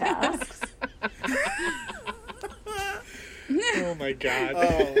between tasks. Oh my god.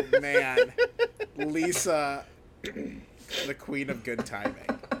 Oh, man. Lisa, the queen of good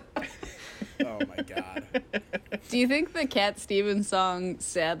timing. Oh, my God. Do you think the Cat Stevens song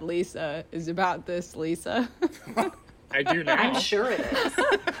 "Sad Lisa" is about this Lisa? I do now. I'm sure it is.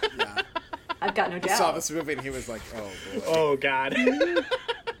 Yeah. I've got no He doubt. saw this movie and he was like, oh, boy. Oh god.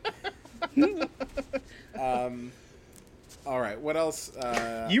 All right, what else?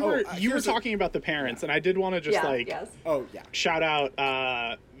 You were here's talking about the parents, and I did want to just yes. Oh, yeah. shout out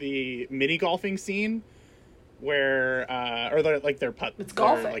the mini golfing scene where or their putt. It's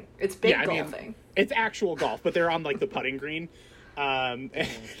golfing. Like, It's big yeah, I mean, golfing. it's actual golf, but they're on like the putting green. And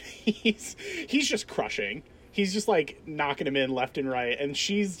he's just crushing. He's just like knocking him in left and right, and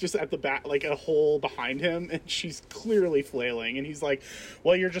she's just at the back, like a hole behind him, and she's clearly flailing. And he's like,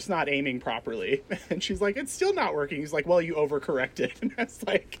 "Well, you're just not aiming properly." And she's like, "It's still not working." He's like, "Well, you overcorrected." And that's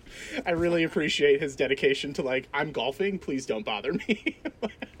like, I really appreciate his dedication to like, I'm golfing. Please don't bother me.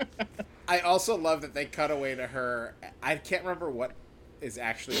 I also love that they cut away to her. I can't remember what is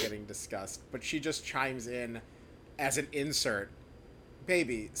actually getting discussed, but she just chimes in as an insert.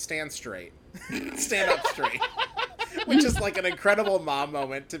 Baby, stand straight. Stand up straight. Which is like an incredible mom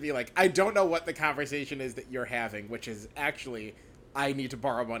moment to be like, I don't know what the conversation is that you're having, which is actually, I need to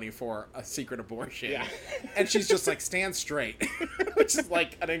borrow money for a secret abortion. Yeah. And she's just like, stand straight. Which is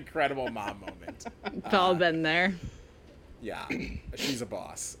like an incredible mom moment. We've all been there. Yeah, she's a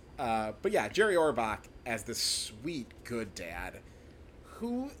boss. But yeah, Jerry Orbach as this sweet, good dad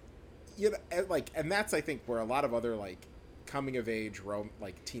who, you know, like, and that's, I think, where a lot of other, like, coming of age,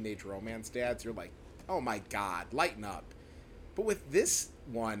 like, teenage romance dads, you're like, oh my god, lighten up. But with this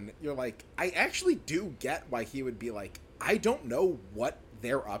one, you're like, I actually do get why he would be like, I don't know what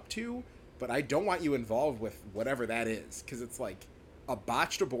they're up to, but I don't want you involved with whatever that is. Because it's like a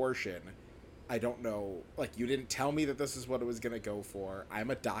botched abortion. I don't know, like, you didn't tell me that this is what it was going to go for.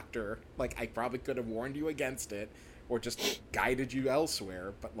 I'm a doctor. Like, I probably could have warned you against it or just guided you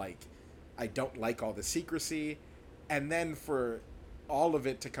elsewhere. But, like, I don't like all the secrecy. And then for all of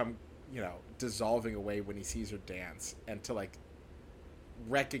it to come, you know, dissolving away when he sees her dance and to, like,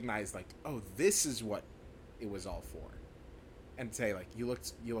 recognize, like, oh, this is what it was all for. And say, like, you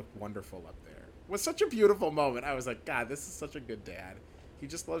looked wonderful up there. It was such a beautiful moment. I was like, God, this is such a good dad. He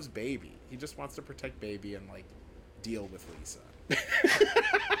just loves Baby. He just wants to protect Baby and, like, deal with Lisa.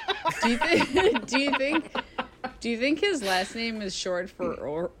 Do you think his last name is short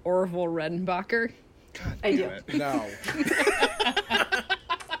for Orville Redenbacher? God I do. damn it. No.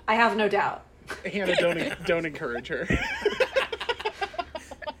 I have no doubt. Hannah, don't encourage her.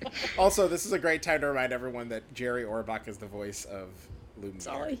 Also, this is a great time to remind everyone that Jerry Orbach is the voice of all I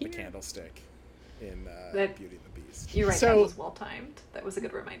Lumiere, the hear. candlestick in That- Beauty and the Beast. You're right, So- that was well timed. That was a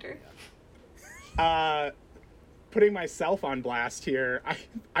good reminder. Putting myself on blast here,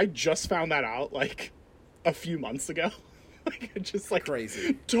 I just found that out like a few months ago. Like, I just like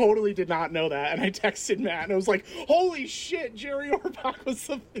Crazy. totally did not know that, and I texted Matt and I was like, "Holy shit, Jerry Orbach was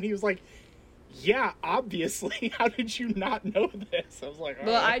something." He was like, yeah, obviously. How did you not know this? I was like, oh.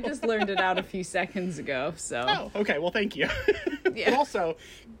 Well, I just learned it out a few seconds ago, so. Oh, okay. Well, thank you. Yeah. But also,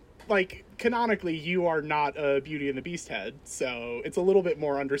 like, canonically, you are not a Beauty and the Beast head, so it's a little bit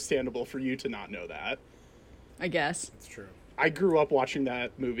more understandable for you to not know that. I guess. It's true. I grew up watching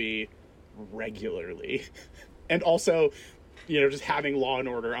that movie regularly. And also, just having Law and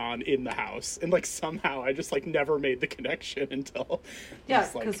Order on in the house. And, like, somehow I just, like, never made the connection until... Yeah,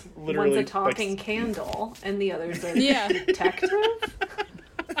 just, like, because literally, one's a talking like, candle and the other's a Yeah. detective.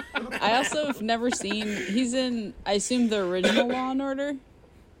 I also have never seen... He's in, I assume, the original Law and Order?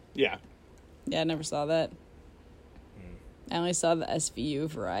 Yeah. Yeah, I never saw that. I only saw the SVU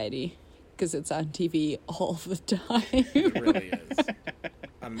variety, because it's on TV all the time. It really is.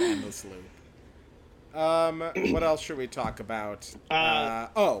 An endless loop. What else should we talk about?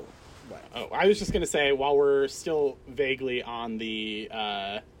 What? Oh, I was just going to say, while we're still vaguely on the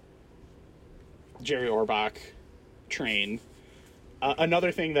Jerry Orbach train,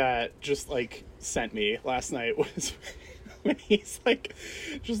 another thing that just, like, sent me last night was when he's, like,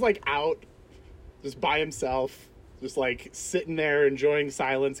 just, like, out, just by himself, just, like, sitting there enjoying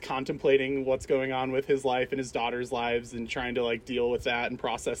silence, contemplating what's going on with his life and his daughter's lives and trying to, like, deal with that and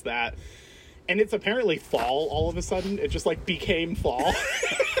process that. And it's apparently fall all of a sudden. It just, like, became fall.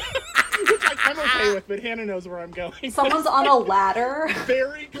 Which, like, I'm okay with, but Hannah knows where I'm going. Someone's on a ladder.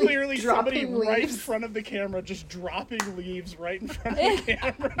 Very clearly somebody Dropping right in leaves. front of the camera just dropping leaves right in front of the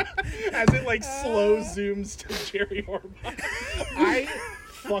camera as it, like, slow zooms to Jerry Orbach. I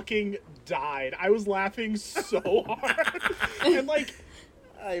fucking died. I was laughing so hard. And, like,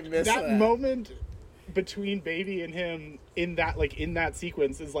 I miss that moment between Baby and him in that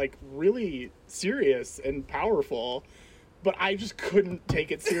sequence is, like, really serious and powerful, but I just couldn't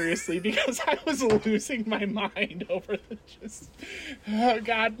take it seriously because I was losing my mind over the just, oh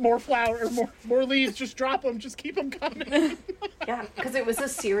god, more flower, more leaves, just drop them, just keep them coming. Yeah, because it was a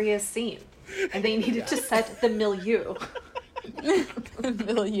serious scene, and they needed to set the milieu.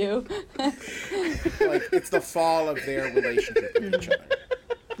 Milieu. Like, it's the fall of their relationship with each other.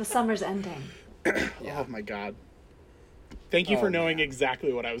 The summer's ending. Oh my god. Thank you for knowing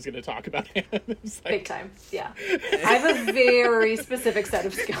exactly what I was going to talk about. It's like, Big time. Yeah. I have a very specific set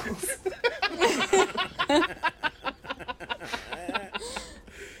of skills.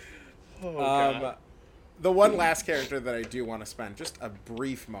 oh god. The one last character that I do want to spend just a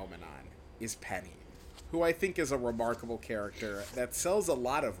brief moment on is Penny, who I think is a remarkable character that sells a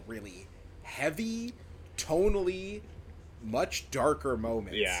lot of really heavy, tonally, much darker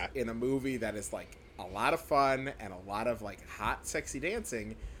moments in a movie that is, like, a lot of fun and a lot of, like, hot, sexy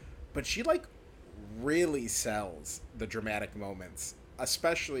dancing, but she, like, really sells the dramatic moments,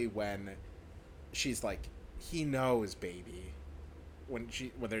 especially when she's like, he knows, baby, when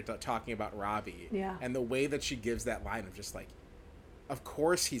they're talking about Robbie, and the way that she gives that line of just, like, of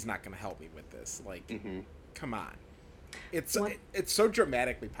course he's not going to help me with this, like, come on. It's so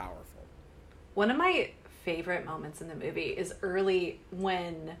dramatically powerful. One of my favorite moments in the movie is early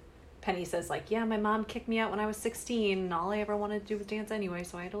when Penny says, like, yeah, my mom kicked me out when I was 16 and all I ever wanted to do was dance anyway,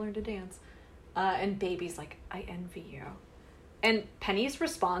 so I had to learn to dance. And Baby's like, I envy you. And Penny's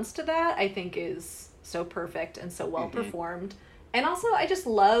response to that, I think, is so perfect and so well performed. And also, I just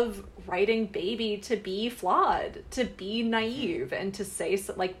love writing Baby to be flawed, to be naive, and to say,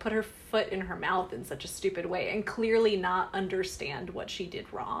 like, put her foot in her mouth in such a stupid way and clearly not understand what she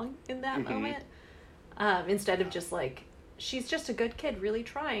did wrong in that moment. Instead of just, like, she's just a good kid really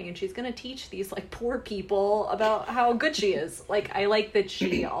trying, and she's going to teach these, like, poor people about how good she is. Like, I like that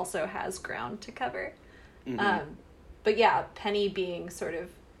she also has ground to cover. But yeah, Penny being sort of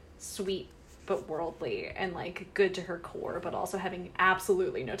sweet but worldly and, like, good to her core, but also having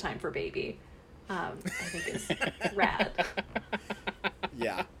absolutely no time for Baby, I think is rad.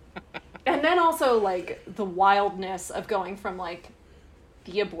 Yeah. And then also, like, the wildness of going from, like,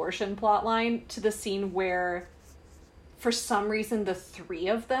 the abortion plotline to the scene where, for some reason, the three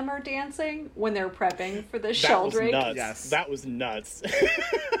of them are dancing when they're prepping for the Sheldrake. That was nuts. Yes. That was nuts.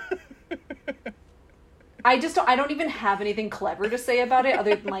 I don't even have anything clever to say about it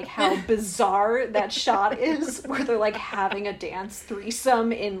other than, like, how bizarre that shot is, where they're, like, having a dance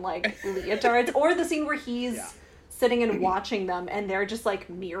threesome in, like, leotards, or the scene where he's sitting and watching them and they're just, like,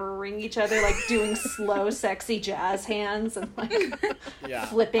 mirroring each other, like, doing slow, sexy jazz hands and, like,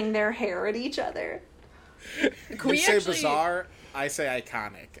 flipping their hair at each other. You say bizarre, I say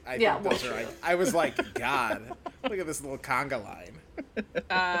iconic. I think those are. I was like, God, look at this little conga line.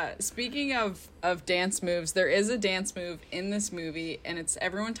 Speaking of dance moves, there is a dance move in this movie, and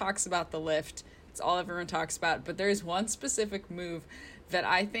everyone talks about the lift. It's all everyone talks about, but there's one specific move that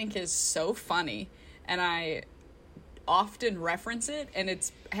I think is so funny, and I often reference it, and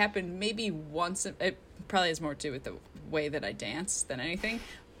it's happened maybe once. It probably has more to do with the way that I dance than anything.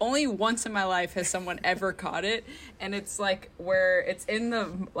 Only once in my life has someone ever caught it, and it's like where it's in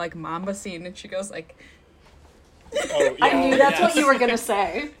the like Mamba scene, and she goes like, Oh, yeah. I knew that's what you were gonna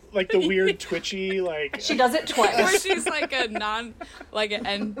say. Like the weird twitchy, like She does it where twice. she's like an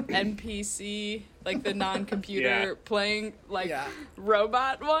NPC, like the non-computer Yeah. playing like Yeah.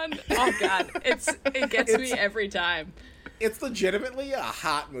 robot one. Oh god, it gets me every time. It's legitimately a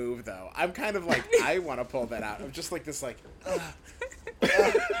hot move, though. I'm kind of like, I want to pull that out. I'm just like this, like,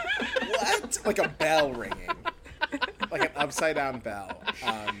 what? Like a bell ringing, like an upside down bell.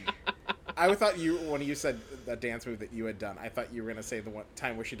 I thought when you said the dance move that you had done, I thought you were gonna say the one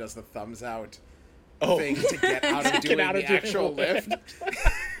time where she does the thumbs out thing to get out of doing the actual lift.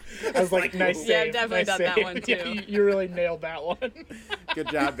 I was like, nice Yeah, save, I've definitely nice done that save. one, too. Yeah, you really nailed that one. Good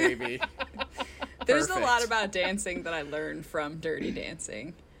job, baby. There's Perfect. a lot about dancing that I learned from Dirty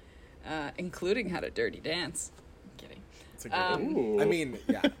Dancing, including how to dirty dance. I'm kidding. It's a good one. Ooh. I mean,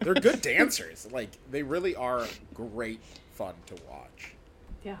 yeah, they're good dancers. Like, they really are great fun to watch.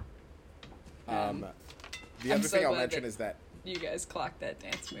 Yeah. The I'm other so thing I'll glad mention that- is that You guys clocked that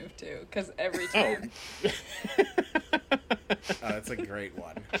dance move too, because every time. it's a great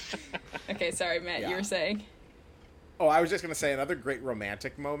one. Okay, sorry, Matt. Yeah. You were saying. Oh, I was just gonna say another great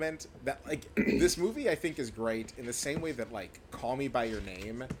romantic moment that like this movie I think is great in the same way that like Call Me by Your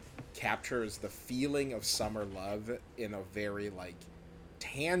Name captures the feeling of summer love in a very like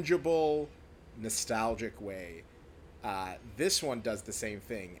tangible, nostalgic way. This one does the same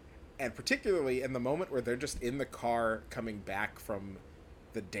thing, and particularly in the moment where they're just in the car coming back from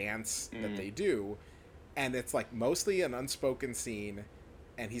the dance that they do, and it's like mostly an unspoken scene,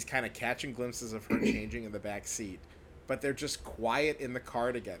 and he's kind of catching glimpses of her changing in the back seat, but they're just quiet in the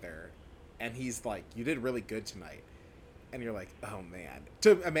car together, and he's like, "You did really good tonight," and you're like, "Oh man!"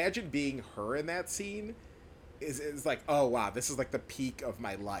 To imagine being her in that scene is like, "Oh wow, this is like the peak of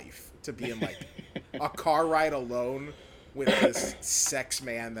my life." To be in like a car ride alone with this sex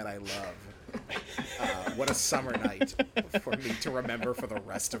man that I love. What a summer night for me to remember for the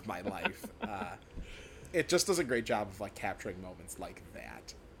rest of my life. It just does a great job of like capturing moments like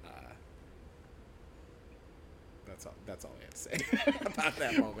that. That's all I have to say about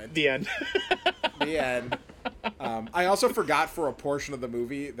that moment. The end. The end. I also forgot for a portion of the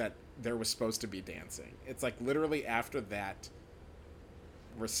movie that there was supposed to be dancing. It's like literally after that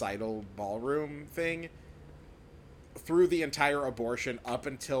recital ballroom thing, through the entire abortion up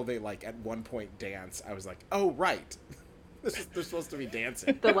until they like at one point dance, I was like, oh right, they're supposed to be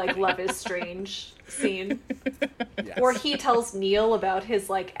dancing. The like Love is Strange scene. Yes. Or he tells Neil about his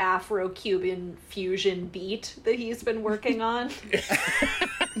like Afro-Cuban fusion beat that he's been working on.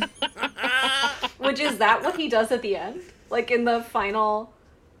 Which is that what he does at the end? Like in the final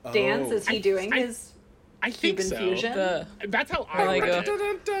dance, is he doing his I think Cuban so. fusion? That's how I Like read a- it. Dun,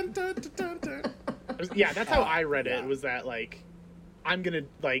 dun, dun, dun, dun, dun. Yeah, that's how I read it. yeah. Was that like, I'm gonna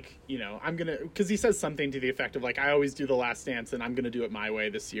like, because he says something to the effect of like, I always do the last dance and I'm gonna do it my way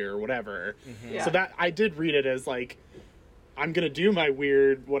this year or whatever. Yeah. So that I did read it as like, I'm gonna do my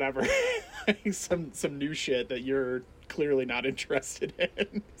weird whatever, some new shit that you're clearly not interested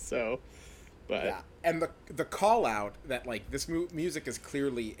in. So, but Yeah, and the call out that like this music is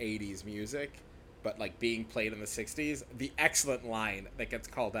clearly 80s music, but like being played in the 60s. The excellent line that gets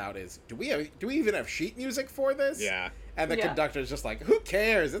called out is, "Do we even have sheet music for this?" Yeah. And the Yeah. conductor's just like, "Who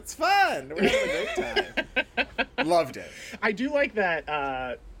cares? It's fun. We're having a great time." Loved it. I do like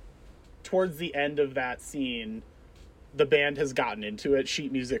that towards the end of that scene, the band has gotten into it.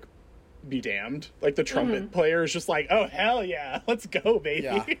 Sheet music be damned. Like the trumpet player is just like, oh hell yeah, let's go, baby.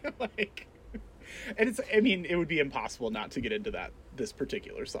 Yeah. Like, and it would be impossible not to get into this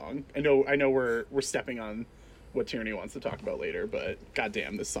particular song. I know we're stepping on what Tierney wants to talk about later, but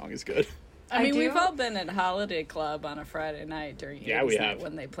goddamn, this song is good. I mean, do- we've all been at Holiday Club on a Friday night during Yeah, we 80s night have.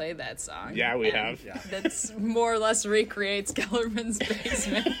 when they played that song. Yeah, we And have. Yeah. That's more or less recreates Kellerman's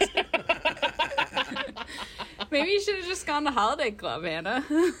basement. Maybe you should have just gone to Holiday Club, Anna.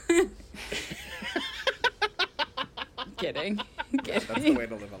 Kidding. That's the Kidding. way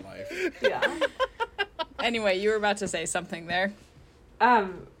to live a life. Yeah. Anyway, you were about to say something there.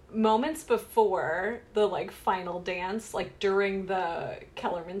 Moments before the like final dance, like during the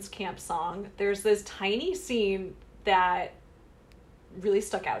Kellerman's Camp song, there's this tiny scene that really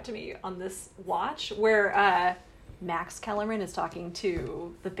stuck out to me on this watch where Max Kellerman is talking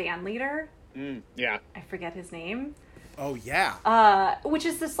to the band leader. Yeah. I forget his name. Oh yeah. Which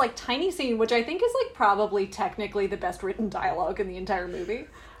is this like tiny scene, which I think is like probably technically the best written dialogue in the entire movie.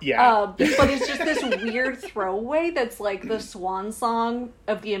 Yeah. But it's just this weird throwaway that's like the swan song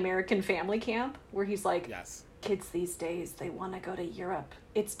of the American Family Camp, where he's like, Yes. kids these days, they want to go to Europe.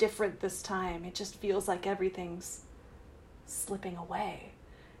 It's different this time. It just feels like everything's slipping away.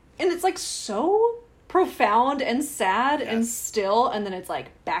 And it's like so profound and sad and still, and then it's like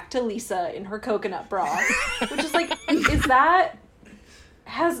back to Lisa in her coconut bra, which is like,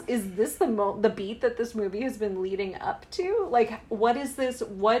 is this the beat that this movie has been leading up to? Like, what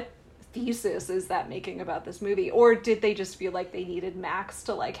thesis is that making about this movie? Or did they just feel like they needed Max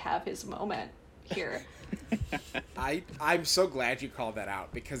to like have his moment here? I'm so glad you called that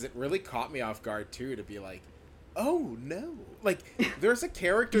out, because it really caught me off guard too, to be like, oh no, like there's a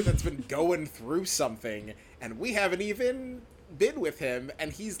character that's been going through something and we haven't even been with him,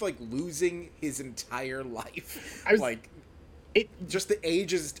 and he's like losing his entire life. Just the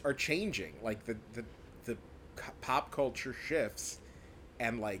ages are changing, like the pop culture shifts,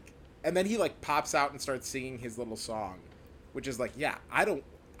 and then he like pops out and starts singing his little song, which is like, yeah,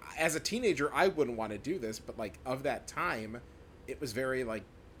 as a teenager I wouldn't want to do this, but like of that time it was very like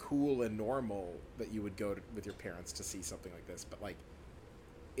cool and normal that you would go with your parents to see something like this. But like,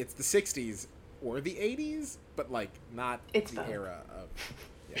 it's the 60s or the 80s, but like not it's the both. Era of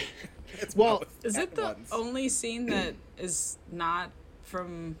it's Well, both Is at it the once. only scene that is not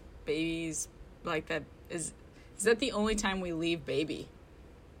from Baby's, like that is that the only time we leave Baby?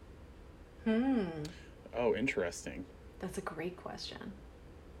 Oh, interesting. That's a great question.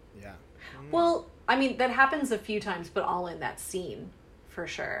 Yeah. Well, I mean, that happens a few times, but all in that scene, for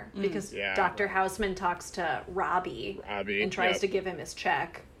sure. Because Yeah. Dr. Houseman talks to Robbie and tries to give him his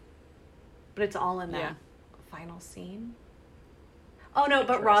check. But it's all in that final scene. Oh, no,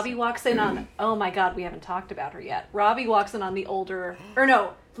 but Robbie walks in on... Oh, my God, we haven't talked about her yet. Robbie walks in on the older... Or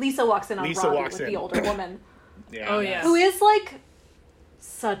no, Lisa walks in on Lisa Robbie walks with in. the older woman. Yeah. Oh, yeah. Who is, like,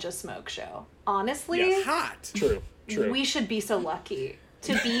 such a smoke show. Honestly, Yes. Hot. True. we should be so lucky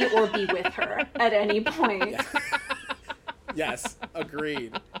to be or be with her at any point. Yes,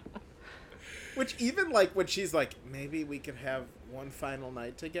 agreed. Which even like when she's like, maybe we could have one final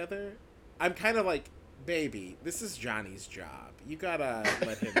night together, I'm kind of like, baby, this is Johnny's job. You gotta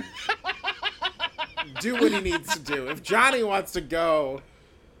let him do what he needs to do. If Johnny wants to go,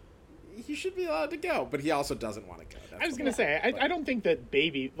 he should be allowed to go. But he also doesn't want to go. That's I was what gonna say, I don't think that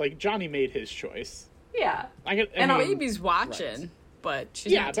Baby, like Johnny made his choice. Yeah. I And mean, Baby's watching, right. but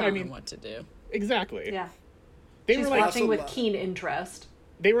she's Yeah, not but I telling mean- him what to do. exactly. Yeah. They She's were like watching with also- keen interest.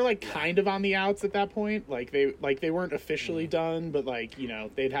 they were like kind of on the outs at that point. Like they weren't officially done, but like, you know,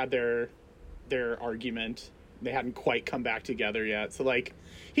 they'd had their argument. They hadn't quite come back together yet. So like,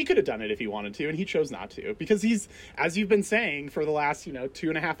 he could have done it if he wanted to, and he chose not to, because he's, as you've been saying for the last,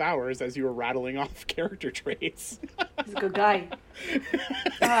 2.5 hours, as you were rattling off character traits. He's a good guy.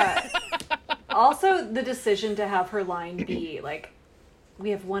 Also, the decision to have her line be like, "We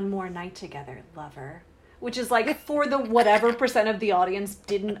have one more night together, lover," which is like for the whatever percent of the audience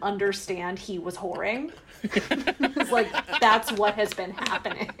didn't understand he was whoring. It's like, that's what has been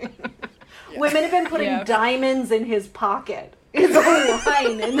happening. Women have been putting diamonds in his pocket. Is a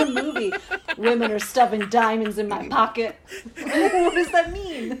line in the movie. Women are stuffing diamonds in my pocket. What does that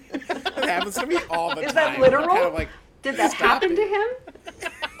mean? It happens to me all the time. Is that literal? I'm kind of like, Did that stop happen it. to him?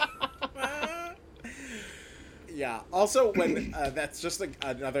 Yeah. Also, when that's just like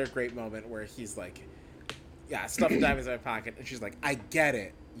another great moment where he's like, "Yeah, stuff diamonds in my pocket," and she's like, "I get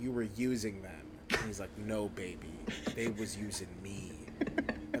it. You were using them." And he's like, "No, baby, they was using me."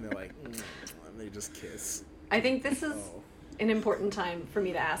 And they're like, and they just kiss. I think this is Oh. an important time for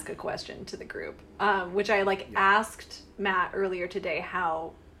me to ask a question to the group, which I asked Matt earlier today.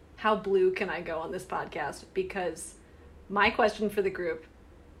 How blue can I go on this podcast? Because my question for the group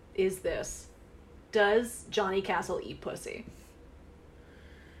is this: does Johnny Castle eat pussy?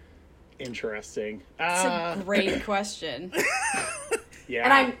 Interesting. It's a great question.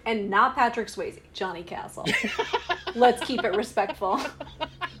 Yeah. And not Patrick Swayze, Johnny Castle. Let's keep it respectful.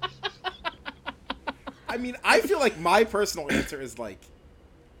 I mean, I feel like my personal answer is like,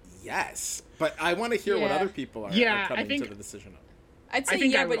 yes, but I want to hear what Yeah. other people are Yeah, I coming think- to the decision of. I'd I say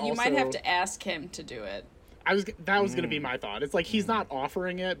think I yeah, would but you might have also- to ask him to do it. That was going to be my thought. It's like, he's not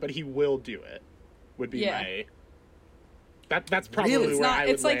offering it, but he will do it. Would be Yeah. my. That's probably Really? It's where not. I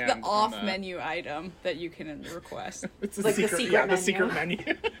would It's like the land on off-menu item that you can request. It's a Like the secret, secret yeah, the menu. secret menu.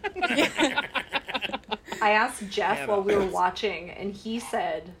 I asked Jeff Hannah. while we were watching, and he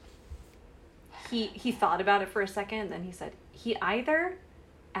said he thought about it for a second, and then he said he either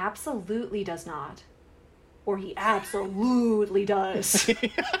absolutely does not, or he absolutely does.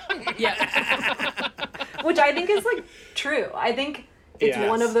 Yeah. Which I think is, like, true. I think it's Yes.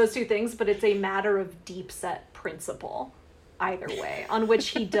 one of those two things, but it's a matter of deep set principle either way, on which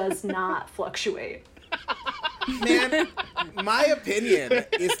he does not fluctuate. Man, my opinion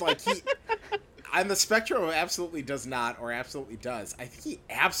is like he on the spectrum of absolutely does not or absolutely does. I think he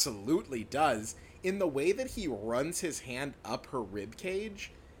absolutely does in the way that he runs his hand up her rib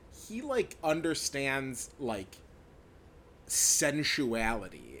cage. He like understands like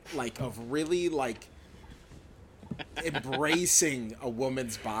sensuality, like of really like embracing a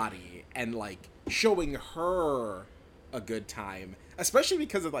woman's body and like showing her a good time, especially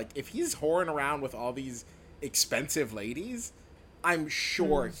because of like if he's whoring around with all these expensive ladies, I'm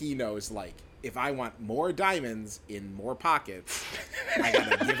sure he knows like if I want more diamonds in more pockets, I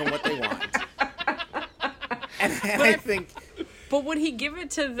gotta give them what they want. And I think, But would he give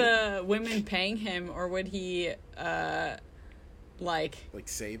it to the women paying him, or would he, like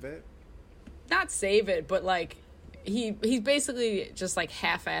save it. not save it, but like he's basically just like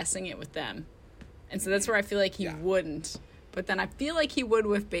half-assing it with them, and so that's where I feel like he wouldn't. But then I feel like he would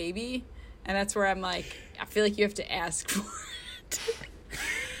with Baby, and that's where I'm like, I feel like you have to ask for it.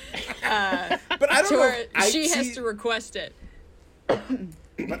 But I don't To know. where If she has to request it.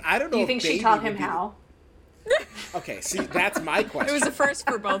 But I don't know. Do you if think she Baby taught him would be- how? Okay, see, that's my question. It was a first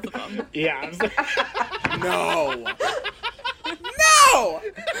for both of them. Yeah, I was like, No. No.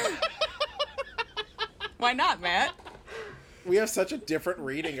 Why not, Matt? We have such a different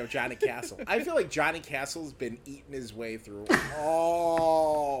reading of Johnny Castle. I feel like Johnny Castle's been eating his way through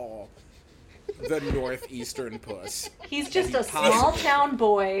all the northeastern puss. He's just a possibly- small town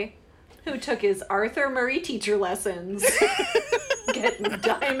boy who took his Arthur Murray teacher lessons, getting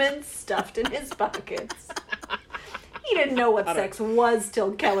diamonds stuffed in his pockets. He didn't know what sex was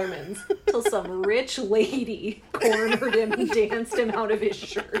till Kellerman's, till some rich lady cornered him and danced him out of his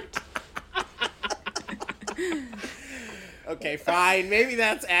shirt. Okay, fine. Maybe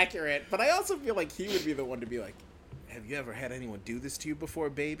that's accurate. But I also feel like he would be the one to be like, have you ever had anyone do this to you before,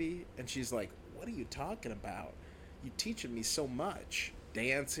 baby? And she's like, what are you talking about? You teaching me so much.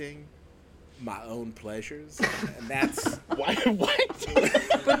 Dancing, my own pleasures. And that's... what?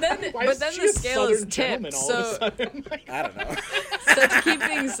 But then, Why but is then she the a scale is Southern gentleman tipped. all of a So, sudden? I don't know. so to keep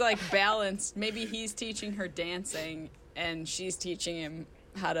things like balanced, maybe he's teaching her dancing, and she's teaching him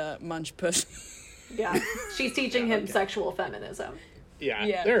how to munch pussy. Yeah, she's teaching him sexual feminism. Yeah,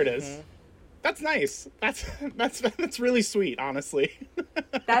 Yeah. there it is. That's nice. That's really sweet, honestly.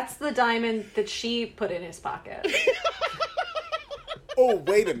 That's the diamond that she put in his pocket. Oh,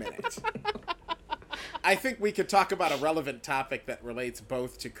 wait a minute. I think we could talk about a relevant topic that relates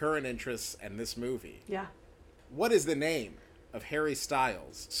both to current interests and this movie. Yeah. What is the name of Harry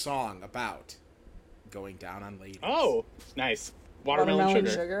Styles' song about going down on ladies? Oh, nice. Watermelon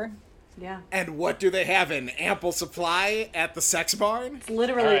sugar. Yeah. And what do they have in ample supply at the sex barn? It's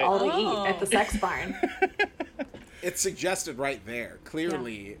literally All all right. they eat at the sex barn. It's suggested right there.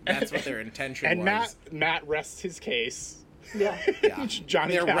 Clearly, that's what their intention And was. Matt rests his case. Yeah. Yeah.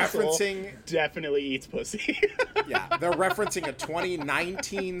 Johnny They're Castle referencing- definitely eats pussy. Yeah, they're referencing a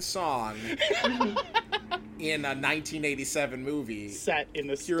 2019 song in a 1987 movie. Set in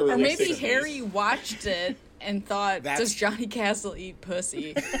the Purely Or early maybe 60s. Harry watched it and thought, That's- does Johnny Castle eat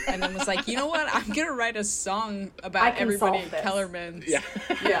pussy? And then was like, you know what? I'm going to write a song I about can everybody solve at this. Kellerman's. Yeah.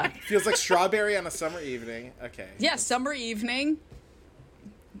 Yeah. Feels like Strawberry on a Summer Evening. Okay. Yeah, summer evening.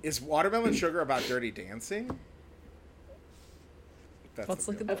 Is Watermelon Sugar about dirty dancing? That's Let's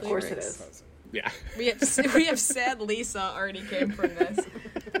a look good at the Of course it lyrics. is. Yeah. We have Sad Lisa already came from this.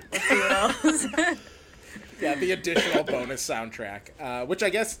 Let's see what else. Yeah, the additional bonus soundtrack, which I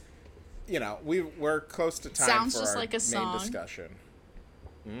guess, you know, we're close to time Sounds for just our like a main song. discussion.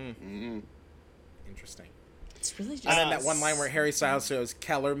 Interesting. It's really just And then that one line where Harry Styles shows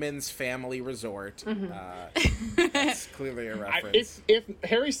Kellerman's Family Resort. That's clearly a reference. If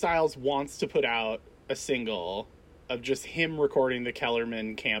Harry Styles wants to put out a single of just him recording the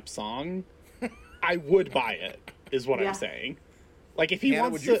Kellerman camp song, I would buy it, is what Yeah. I'm saying. Like, if he Hannah,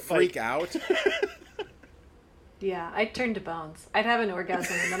 wants would you to, freak like, out? Yeah. I'd turn to bones. I'd have an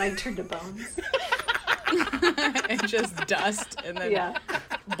orgasm and then I'd turn to bones. and just dust and then Yeah.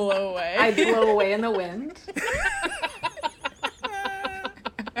 blow away. I'd blow away in the wind.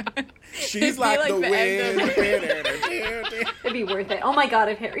 She's be like, like the the end wind. It'd be worth it. Oh my god,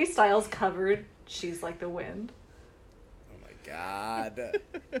 if Harry Styles covered She's Like the Wind. Oh my god.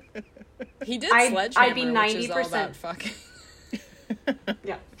 He did I'd Sledgehammer, be which is all 90%. about fucking.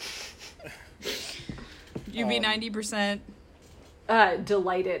 Yeah. You'd be 90%.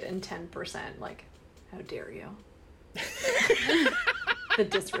 Delighted and 10% like How dare you? The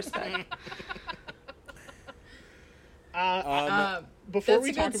disrespect. Before That's we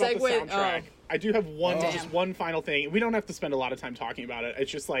a talk good about the segue. soundtrack, I do have Damn. just one final thing. We don't have to spend a lot of time talking about it. It's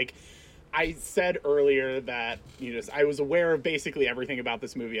just like I said earlier that I was aware of basically everything about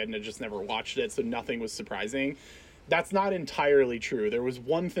this movie and I just never watched it, so nothing was surprising. That's not entirely true. There was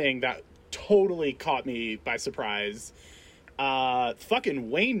one thing that totally caught me by surprise.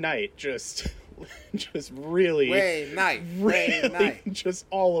 Fucking Wayne Knight just really Wayne Knight, really Wayne Knight. just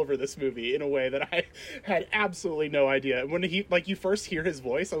all over this movie in a way that I had absolutely no idea. When he you first hear his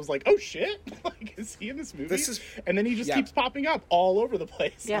voice, I was like, oh shit, like is he in this movie? And then he just keeps popping up all over the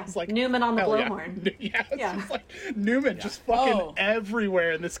place. Yeah, I was like, Newman on the hell blowhorn. Yeah, it's Yeah. just like Newman just fucking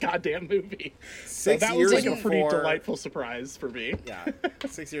everywhere in this goddamn movie. So 6 that years was like a pretty before- delightful surprise for me. Yeah,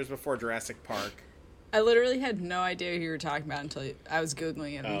 6 years before Jurassic Park. I literally had no idea who you were talking about until I was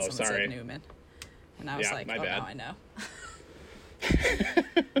Googling it and Oh, someone sorry. said Newman. And I was Yeah, like, my oh, bad. now I know.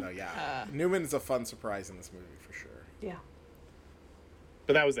 No, yeah. Newman's a fun surprise in this movie for sure. Yeah.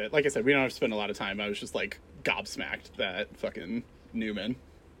 But that was it. Like I said, we don't have to spend a lot of time. I was just like gobsmacked that fucking Newman.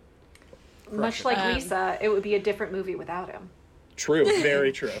 Much like Um, Lisa, it would be a different movie without him. True.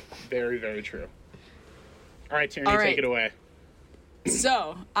 Very true. Very, very true. All right, Tierney, All right. take it away.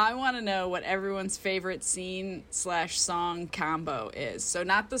 So, I want to know what everyone's favorite scene/song combo is. So,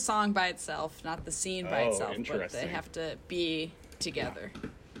 not the song by itself, not the scene by Oh, itself, but they interesting. have to be together.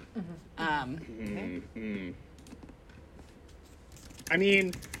 I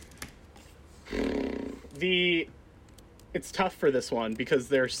mean, it's tough for this one because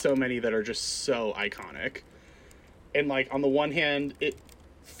there's so many that are just so iconic. And like on the one hand, it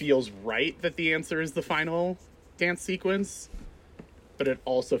feels right that the answer is the final dance sequence, but it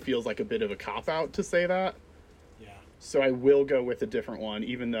also feels like a bit of a cop-out to say that. Yeah. So I will go with a different one,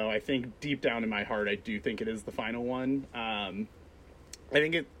 even though I think deep down in my heart, I do think it is the final one. I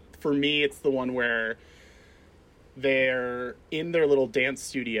think for me, it's the one where they're in their little dance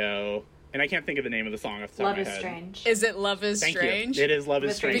studio, and I can't think of the name of the song off the top Love of my is head. strange. Is it Love is Thank Strange? you. It is Love is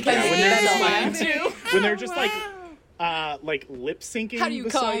With Strange. Because Yeah, when that's they're mine just like, when they're just like lip syncing How do you the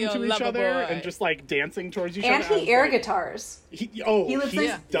call song your to each lover other boy? and just like dancing towards each And other. he air guitars. He He does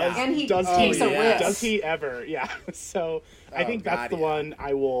lip-syncs- and he does takes he a risk. does he ever? Yeah. So I Oh, think that's God, the yeah. one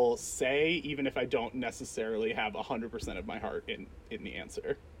I will say, even if I don't necessarily have 100% of my heart in the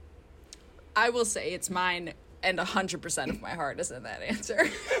answer. I will say it's mine, and 100% of my heart is in that answer.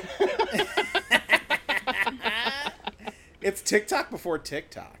 It's TikTok before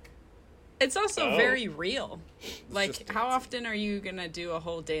TikTok. It's also Oh. very real. Like, just how dancing. often are you going to do a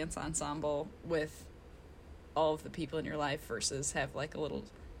whole dance ensemble with all of the people in your life versus have like a little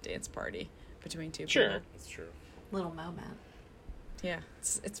dance party between two Sure. people? That's true. Little moment. Yeah,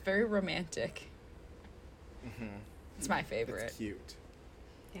 it's very romantic. It's my favorite. It's cute.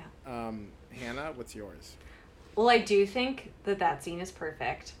 Yeah. Hannah, what's yours? Well, I do think that scene is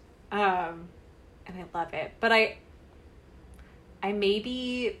perfect. And I love it. But I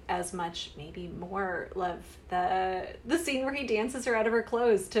maybe as much, maybe more love the scene where he dances her out of her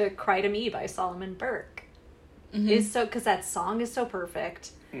clothes to Cry to Me by Solomon Burke. Is so, because that song is so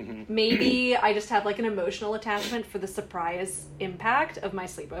perfect. Maybe I just have like an emotional attachment for the surprise impact of my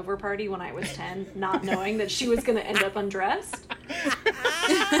sleepover party when I was 10, not knowing that she was going to end up undressed.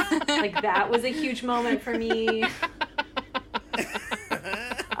 Like that was a huge moment for me.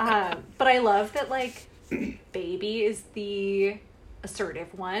 But I love that like Baby is the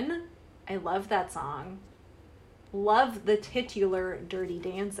assertive one. I love that song. Love the titular dirty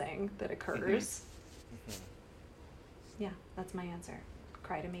dancing that occurs. Yeah, that's my answer.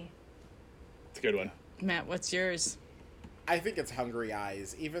 Cry to Me. It's a good one. Matt, what's yours? I think it's Hungry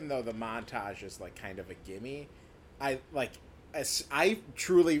Eyes, even though the montage is like kind of a gimme. I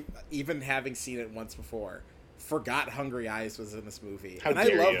truly, even having seen it once before, forgot Hungry Eyes was in this movie. How and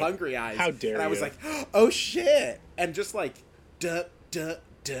dare I love you. Hungry Eyes. How dare And I was you. like, oh shit! And just like, duh, duh,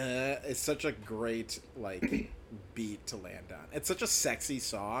 duh. It's such a great like beat to land on. It's such a sexy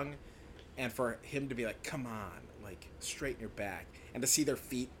song, and for him to be like, come on, like straighten your back, and to see their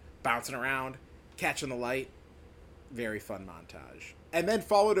feet bouncing around, catching the light, very fun montage. And then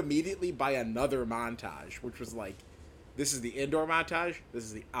followed immediately by another montage, which was like, this is the indoor montage, this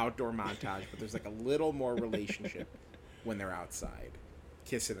is the outdoor montage, but there's like a little more relationship when they're outside,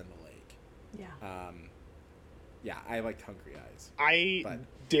 kissing in the lake. Yeah. Yeah, I liked Hungry Eyes. I But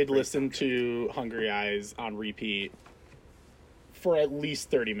did great listen soundtrack. to Hungry Eyes on repeat for at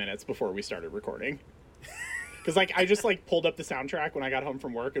least 30 minutes before we started recording. Because like I just like pulled up the soundtrack when I got home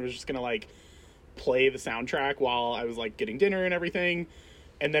from work and was just gonna like play the soundtrack while I was like getting dinner and everything.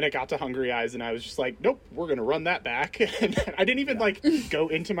 And then it got to Hungry Eyes, and I was just like, nope, we're going to run that back. And I didn't even, like, go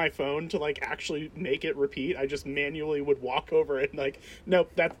into my phone to, like, actually make it repeat. I just manually would walk over it and, like,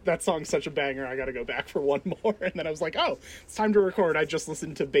 nope, that song's such a banger, I got to go back for one more. And then I was like, oh, it's time to record. I just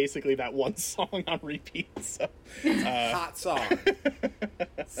listened to basically that one song on repeat. So, Hot song.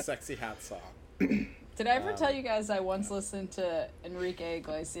 Sexy hot song. Did I ever tell you guys I once listened to Enrique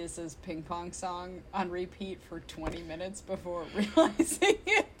Iglesias' Ping Pong song on repeat for 20 minutes before realizing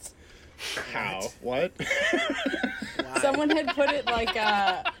it? How? What? Someone had put it like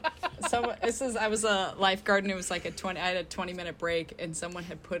I was a lifeguard, and it was like I had a 20-minute break, and someone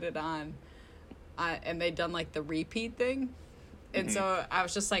had put it on, and they'd done like the repeat thing, and so I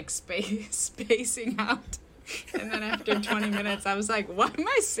was just like spacing out. And then after 20 minutes, I was like, why am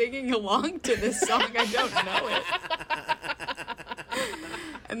I singing along to this song? I don't know it.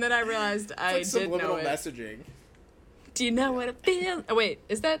 And then I realized I It's did subliminal know it. messaging. Do you know what it feels? Oh, wait,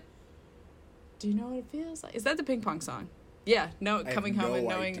 is that... Do you know what it feels like? Is that the Ping Pong song? Yeah, no, I coming have home no and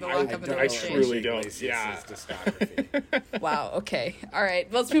knowing idea. the lock up in the I exchange. truly don't. Iglesias' Yeah. discography. Wow, okay. All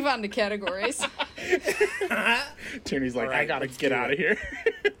right, let's move on to categories. Tierney's like, All right, I gotta let's get do out it. of here.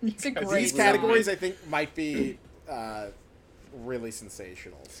 It's a great These song. categories, I think, might be really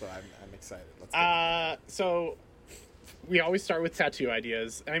sensational, so I'm excited. Let's go. So we always start with tattoo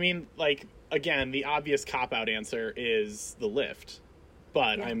ideas. I mean, like, again, the obvious cop-out answer is the lift,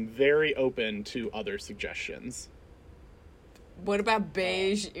 but Yeah. I'm very open to other suggestions. What about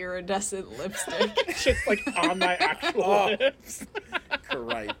beige iridescent lipstick? It's just, like, on my actual lips.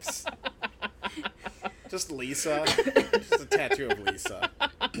 Cripes. Just Lisa. Just a tattoo of Lisa.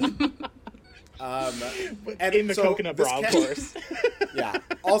 And In the so coconut this bra, of cat- course. Yeah.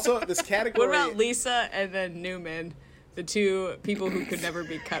 Also, this category. What about Lisa and then Newman, the two people who could never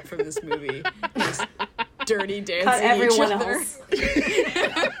be cut from this movie, just dirty dancing Cut everyone each other? else.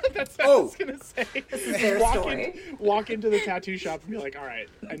 That's what I was gonna say. This is their story. Walk into the tattoo shop and be like, all right,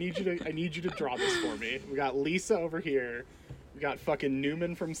 I need you to draw this for me. We got Lisa over here. We got fucking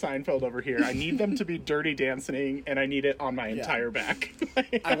Newman from Seinfeld over here. I need them to be dirty dancing, and I need it on my entire back.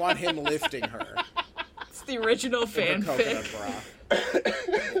 I want him lifting her It's the original in her coconut fanfic.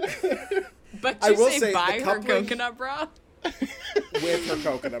 bra. But I you will say say buy the her coupling- coconut bra? With her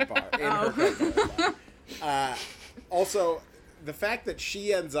coconut bar. In her coconut bar. Also, the fact that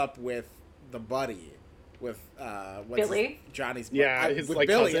she ends up with the buddy, with Billy? Johnny's Yeah, I, his, with like,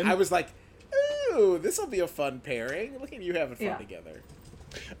 Billy, cousin. I was like, ooh, this will be a fun pairing. Look at you having fun Yeah. together.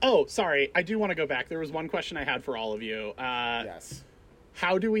 Oh, sorry. I do want to go back. There was one question I had for all of you. Yes.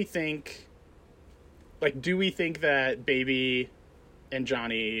 How do we think... Like, do we think that Baby and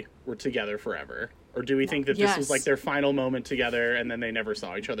Johnny were together forever? Or do we think that this Yes. was, like, their final moment together and then they never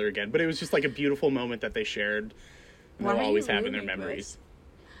saw each other again? But it was just, like, a beautiful moment that they shared. And What they'll are always you have in their rooting with? memories.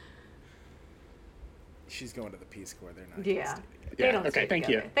 She's going to the Peace Corps. They're not. Yeah. gonna stay together. They Yeah, don't okay, stay thank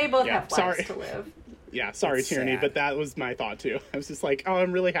together. you. They both Yeah, have lives sorry. to live. Yeah, sorry, It's Tierney, sad. but that was my thought, too. I was just like, oh,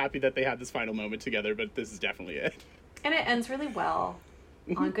 I'm really happy that they had this final moment together, but this is definitely it. And it ends really well,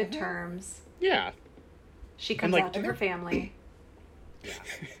 on good terms. Yeah. She comes like- out to and her family.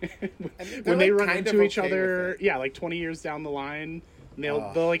 And they're, When they like, run kind into of each okay with other, it. yeah, like 20 years down the line, and they'll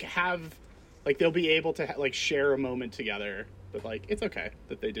Ugh. they'll like have like they'll be able to like share a moment together. But like it's okay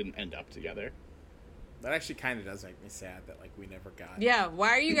that they didn't end up together. That actually kind of does make me sad that like we never got. Yeah, why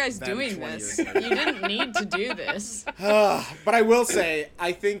are you guys Them doing 20 this? years You later. didn't need to do this. But I will say,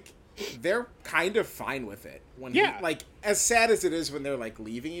 I think they're kind of fine with it. When Yeah. he, like, as sad as it is when they're like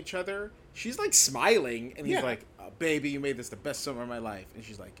leaving each other, she's like smiling, and he's Yeah. like, "Baby, you made this the best summer of my life," and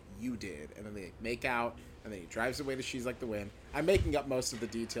she's like, "You did," and then they make out, and then he drives away to She's Like the Wind. I'm making up most of the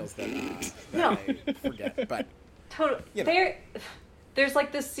details that No. I forget, but Totally. You know. There's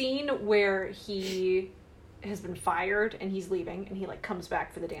like this scene where he has been fired and he's leaving and he like comes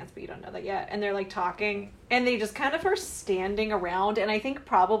back for the dance, but you don't know that yet. And they're like talking and they just kind of are standing around. And I think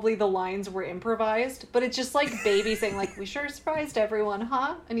probably the lines were improvised, but it's just like Baby saying like, "We sure surprised everyone,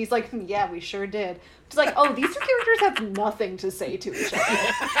 huh?" And he's like, "Yeah, we sure did." It's like, oh, these two characters have nothing to say to each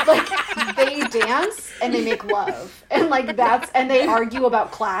other. Like, they dance and they make love. And, like, and they argue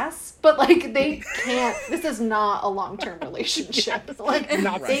about class. But, like, they can't, this is not a long-term relationship. Like,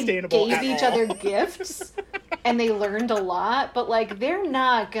 Not they sustainable gave at each all. other gifts and they learned a lot. But, like, they're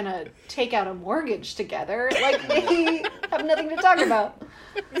not gonna take out a mortgage together. Like, they have nothing to talk about.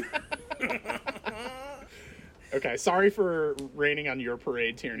 Okay, sorry for raining on your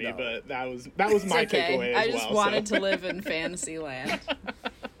parade, Tierney, No. but that was my It's okay. takeaway as I just well. wanted so. to live in fantasy land.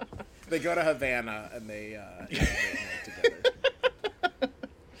 they go to Havana and they have a great night together.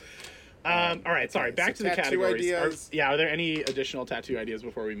 All right, sorry. Okay, Back so to the tattoo categories. ideas. Are there any additional tattoo ideas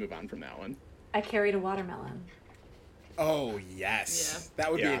before we move on from that one? I carried a watermelon. Oh yes, Yeah.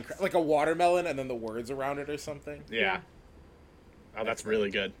 that would be Yeah. like a watermelon and then the words around it or something. Yeah. Oh, that's really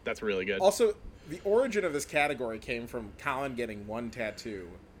good. That's really good. Also, the origin of this category came from Colin getting one tattoo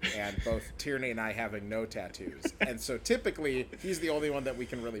and both Tierney and I having no tattoos. And so typically, he's the only one that we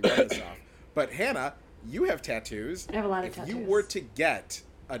can really run this off. But Hannah, you have tattoos. I have a lot of If tattoos. you were to get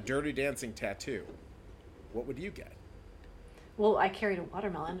a Dirty Dancing tattoo, what would you get? Well, I carried a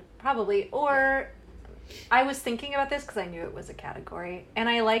watermelon, probably. Or I was thinking about this because I knew it was a category. And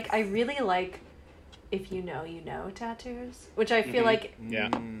I really like if you know tattoos, which I feel like Yeah.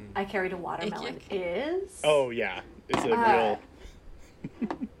 I carried a watermelon Ick. is. Oh, yeah. It's a real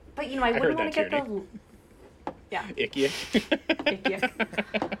But, you know, I heard wouldn't want to that, get the... Yeah, icky. ick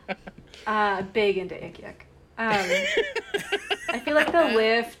yuck. Big into ick yuck. I feel like The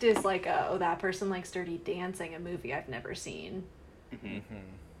Lift is like that person likes Dirty Dancing, a movie I've never seen.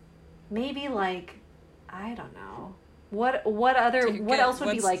 Maybe like, I don't know. What else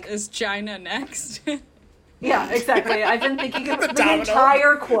would be like? Is China next? Yeah, exactly. I've been thinking of the domino.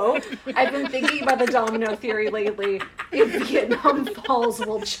 entire quote. I've been thinking about the domino theory lately. If Vietnam falls,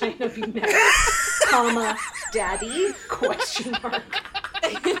 will China be next? Comma, daddy? Question mark.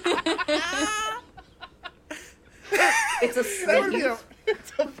 It's a That would be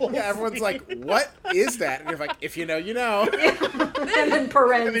sleeve. yeah, everyone's like, what is that? And you're like, if you know, you know. And then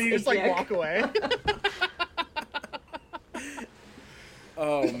parens. And then you just like ick. walk away.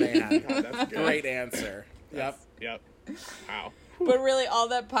 Oh, man. That's good. Great answer. Yep. Yep. Wow. But really, all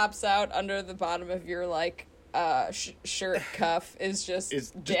that pops out under the bottom of your like shirt cuff is just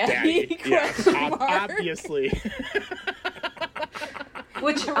Is just daddy. daddy. Yeah. question mark. Obviously.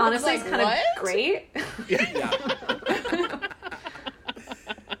 Which honestly is like, kind what? of great. Yeah.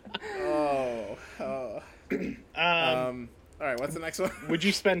 Oh. All right, what's the next one? Would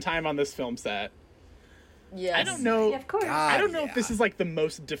you spend time on this film set? Yes. I don't know. Yeah, of course. God. I don't know if yeah. this is like the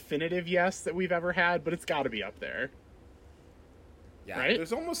most definitive yes that we've ever had, but it's got to be up there. Yeah, Right?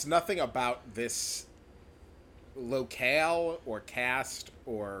 there's almost nothing about this locale or cast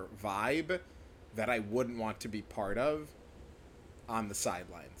or vibe that I wouldn't want to be part of on the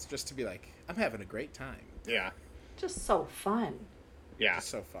sidelines. Just to be like, I'm having a great time. Yeah. Just so fun. Yeah. It's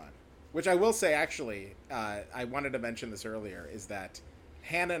so fun. Which I will say, actually, I wanted to mention this earlier, is that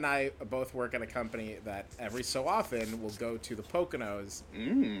Hannah and I both work at a company that every so often will go to the Poconos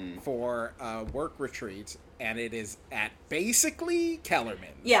for a work retreat, and it is at basically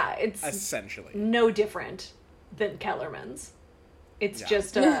Kellerman's. Yeah, it's Essentially. no different than Kellerman's. It's Yeah.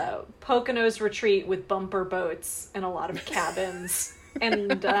 just a Poconos retreat with bumper boats and a lot of cabins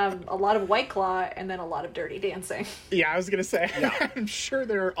and a lot of White Claw and then a lot of Dirty Dancing. Yeah, I was gonna say. Yeah. I'm sure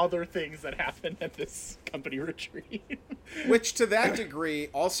there are other things that happen at this company retreat. Which, to that degree,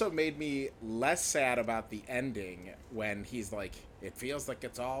 also made me less sad about the ending when he's like, it feels like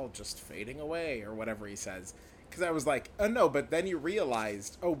it's all just fading away, or whatever he says. Because I was like, oh no, but then you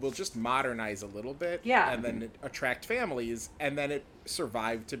realized, oh, we'll just modernize a little bit. Yeah. And then it attract families, and then it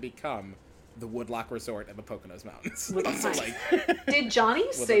survived to become the Woodlock Resort and the Poconos Mountains. Woodlock So, Mountains. like, Did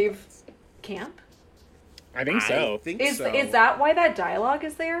Johnny save camp? I think so. I think Is so. is that why that dialogue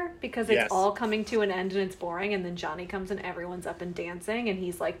is there? Because it's Yes. all coming to an end and it's boring, and then Johnny comes and everyone's up and dancing, and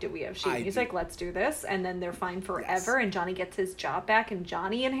he's like, "Do we have sheet I music? do. Let's do this." And then they're fine forever, Yes. and Johnny gets his job back, and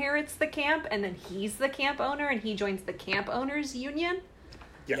Johnny inherits the camp, and then he's the camp owner, and he joins the camp owners union.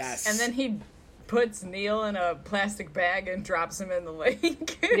 Yes. And then he puts Neil in a plastic bag and drops him in the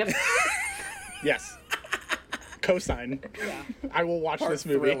lake. Yep. Yes. Cosign. Yeah. I will watch Part this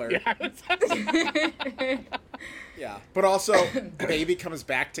movie. thriller. Yeah. Yeah. But also, Baby comes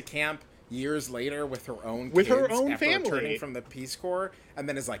back to camp years later with her own With her kids own after family. returning from the Peace Corps, and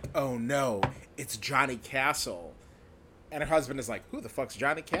then is like, oh no, it's Johnny Castle. And her husband is like, who the fuck's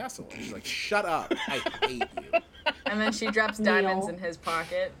Johnny Castle? And she's like, shut up. I hate you. And then she drops diamonds Neil. in his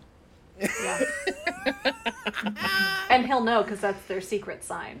pocket. Yeah. And he'll know because that's their secret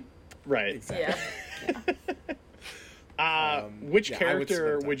sign. Right. Exactly. Yeah. Which yeah, I would character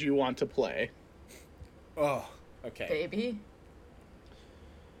spend time. would you want to play? Oh, okay. Baby.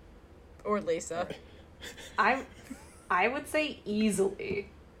 Or Lisa. I would say easily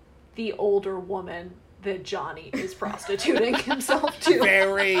the older woman that Johnny is prostituting himself to.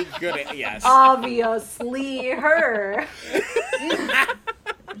 Very good at, yes. Obviously her.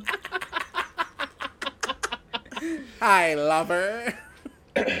 Hi, lover.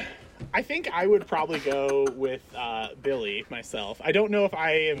 I think I would probably go with Billy myself. I don't know if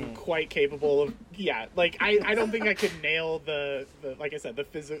I am quite capable of Yeah, like I don't think I could nail the like I said, the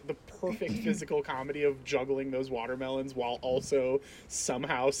perfect physical comedy of juggling those watermelons while also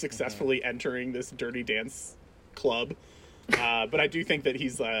somehow successfully entering this Dirty Dance club. But I do think that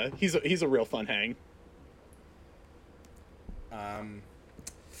he's a real fun hang.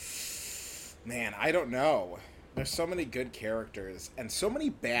 Man, I don't know. There's so many good characters and so many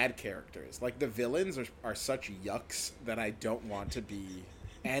bad characters. Like, the villains are such yucks that I don't want to be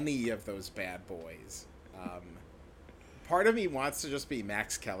any of those bad boys. Part of me wants to just be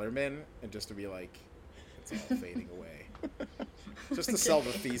Max Kellerman and just to be like, it's all fading away. Just to sell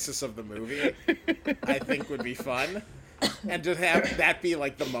the thesis of the movie, I think would be fun. And to have that be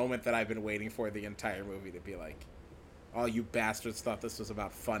like the moment that I've been waiting for the entire movie, to be like, oh, you bastards thought this was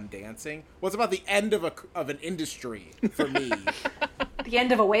about fun dancing? Well, it's about the end of an industry for me. The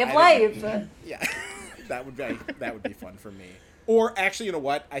end of a way of life. Yeah, that would be fun for me. Or actually, you know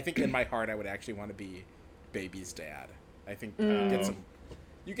what? I think in my heart, I would actually want to be Baby's dad. I think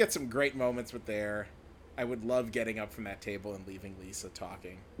you get some great moments with there. I would love getting up from that table and leaving Lisa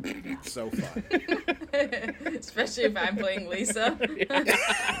talking. It's so fun. Especially if I'm playing Lisa.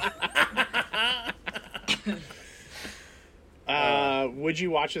 Would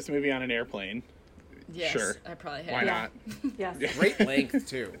you watch this movie on an airplane? Yes, Sure. I probably have. Why not? Yes. Great length,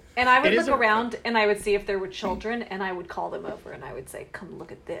 too. And I would It look is a- around and I would see if there were children and I would call them over and I would say, come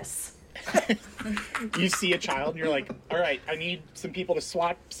look at this. You see a child and you're like, all right, I need some people to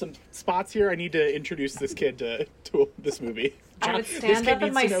swap some spots here. I need to introduce this kid to this movie. I would This stand kid up in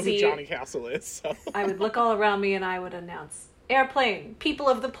needs my to know seat. who Johnny Castle is. So. I would look all around me and I would announce, airplane, people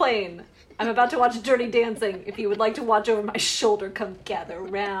of the plane. I'm about to watch Dirty Dancing. If you would like to watch over my shoulder, come gather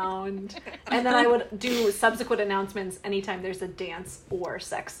round. And then I would do subsequent announcements anytime there's a dance or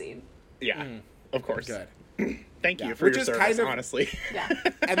sex scene. Yeah, of course. Good. Thank you Yeah, for which your is service, kind of- honestly. Yeah.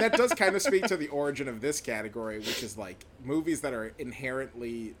 And that does kind of speak to the origin of this category, which is like movies that are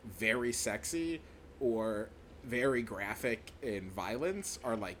inherently very sexy or very graphic in violence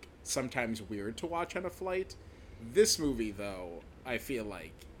are like sometimes weird to watch on a flight. This movie, though, I feel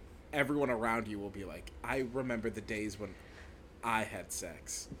like everyone around you will be like, I remember the days when I had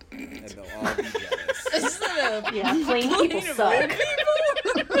sex, and they'll all be jealous. Isn't it a Yeah, plain people suck.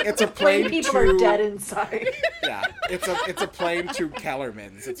 It's a Plain plane people to are dead inside. Yeah, it's a plane to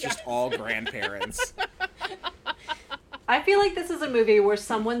Kellerman's. It's just all grandparents. I feel like this is a movie where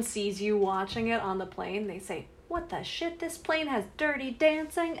someone sees you watching it on the plane. They say, what the shit? This plane has Dirty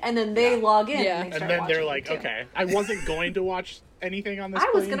Dancing? And then they log in Yeah. and they And start then watching they're it like, too. okay, I wasn't going to watch anything on this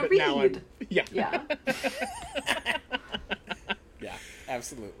I was plane, gonna but now I'm... read. Yeah. Yeah. Yeah,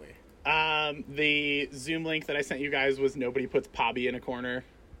 absolutely. The Zoom link that I sent you guys was Nobody Puts Pobby in a Corner.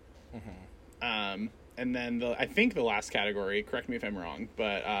 And then I think the last category, correct me if I'm wrong,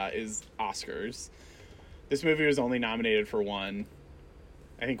 but is Oscars. This movie was only nominated for one.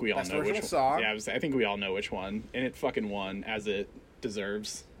 I think we all Best know which original one. song. Yeah, I think we all know which one, and it fucking won as it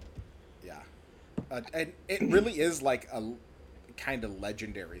deserves. Yeah. And it really is like a kind of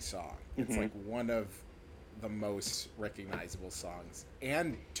legendary song. It's like one of the most recognizable songs.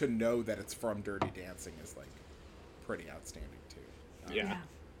 And to know that it's from Dirty Dancing is like pretty outstanding too. Yeah.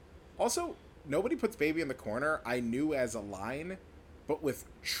 Also, Nobody Puts Baby in the Corner, I knew as a line, but with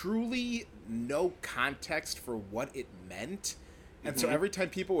truly no context for what it meant. And so every time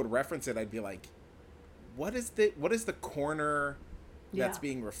people would reference it, I'd be like, what is the corner that's Yeah.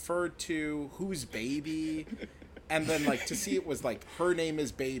 being referred to? Who's Baby? And then like to see it was like her name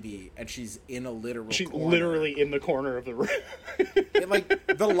is Baby and she's in a literal She's corner. literally in the corner of the room. It, like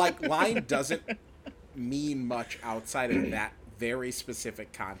the like line doesn't mean much outside of that very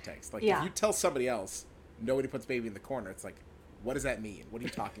specific context. Like Yeah. if you tell somebody else Nobody Puts Baby in the Corner, it's like, what does that mean? What are you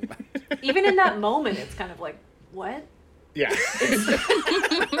talking about? Even in that moment, it's kind of like, what? Yeah.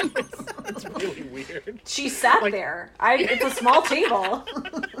 It's really weird. She sat there. It's a small table.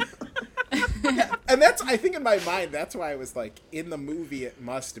 And that's, I think in my mind, that's why I was like, in the movie, it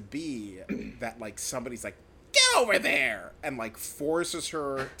must be that like somebody's like, get over there, and like forces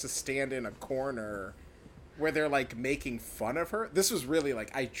her to stand in a corner where they're like making fun of her. This was really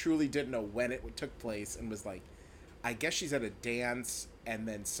like, I truly didn't know when it took place, and was like, I guess she's at a dance, and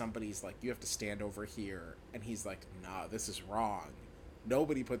then somebody's like, you have to stand over here, and he's like, nah, this is wrong.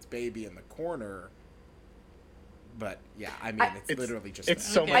 Nobody puts Baby in the corner. But yeah, I mean, it's literally just It's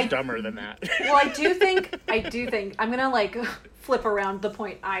that. so Okay. much dumber than that. Well, I do think I'm gonna like flip around the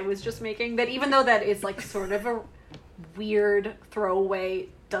point I was just making, that even though that is like sort of a weird throwaway,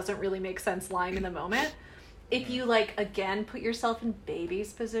 doesn't really make sense line in the moment, if you like again put yourself in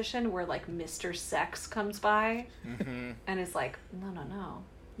Baby's position where like Mr. Sex comes by and is like, no,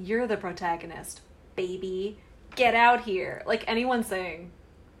 you're the protagonist, baby. Get out here. Like, anyone saying,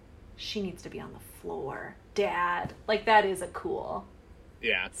 she needs to be on the floor, Dad. Like, that is a cool,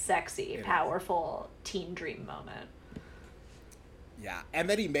 Yeah. sexy, powerful teen dream moment. Yeah, and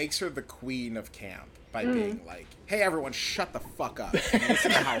then he makes her the queen of camp by being like, hey, everyone, shut the fuck up. And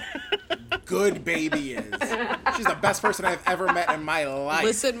listen to how good baby is. She's the best person I've ever met in my life.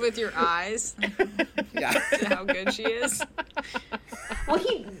 Listen with your eyes Yeah. to how good she is. Well,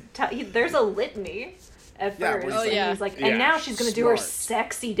 there's a litany at Yeah, first. where he's and like- he's like, Yeah. and now she's going to do her Smart.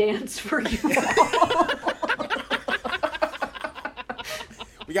 sexy dance for you all.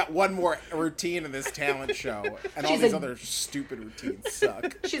 We got one more routine in this talent show, and all She's these a- other stupid routines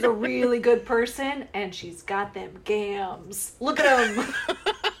suck. She's a really good person, and she's got them gams. Look at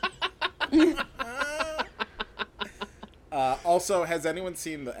them. Also, has anyone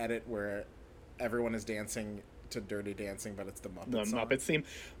seen the edit where everyone is dancing to Dirty Dancing, but it's the Muppets The song? Muppets theme.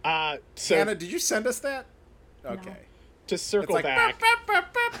 So Hannah, did you send us that? Okay. to It's circle like, back,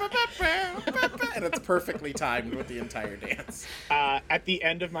 and it's perfectly timed with the entire dance. at the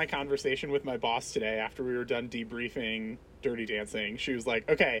end of my conversation with my boss today, after we were done debriefing Dirty Dancing, she was like,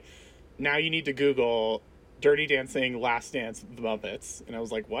 "Okay, now you need to Google Dirty Dancing Last Dance the Muppets," and I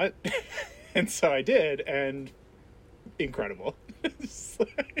was like, "What?" And so I did, and incredible. Just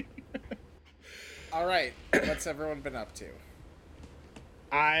like- All right, what's everyone been up to?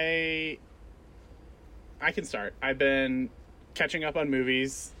 I can start. I've been catching up on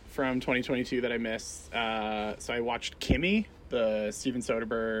movies from 2022 that I missed. So I watched Kimmy, the Steven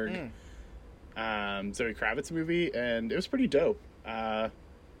Soderbergh, Zoe Kravitz movie, and it was pretty dope.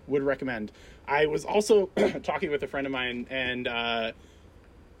 Would recommend. I was also talking with a friend of mine, and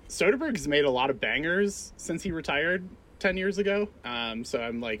Soderbergh's made a lot of bangers since he retired 10 years ago. So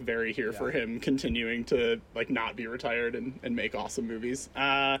I'm like very here for him continuing to like not be retired and make awesome movies.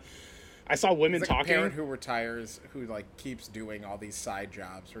 I saw Women It's like Talking. a parent who retires, who like keeps doing all these side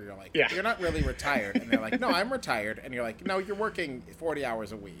jobs where you're like, Yeah. you're not really retired, and they're like, no, I'm retired, and you're like, no, you're working 40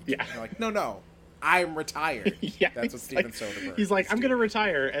 hours a week. Yeah. And you're like, no, I'm retired. Yeah, That's what he's Steven like- Soderbergh. He's like, is I'm doing. gonna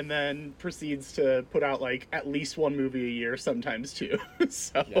retire, and then proceeds to put out like at least one movie a year, sometimes two.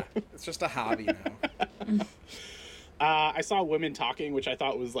 So Yeah, it's just a hobby now. I saw Women Talking, which I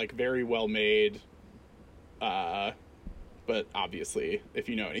thought was like very well made. But obviously, if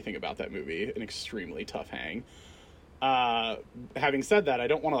you know anything about that movie, an extremely tough hang. Having said that, I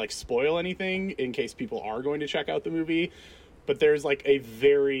don't want to like spoil anything in case people are going to check out the movie. But there's like a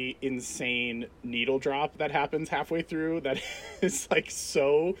very insane needle drop that happens halfway through that is like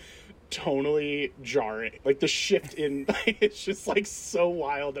so tonally jarring. Like the shift in it's just like so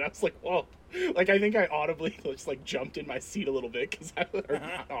wild, and I was like, whoa. Like I think I audibly just like jumped in my seat a little bit because or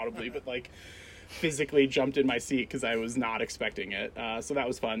not audibly, but like physically jumped in my seat because I was not expecting it. So that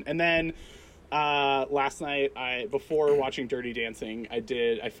was fun. And then last night, before watching Dirty Dancing,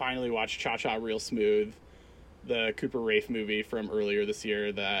 I finally watched Cha Cha Real Smooth, the Cooper Raiff movie from earlier this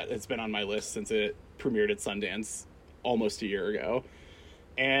year that has been on my list since it premiered at Sundance almost a year ago.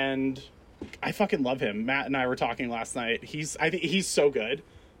 And I fucking love him. Matt and I were talking last night. I think he's so good.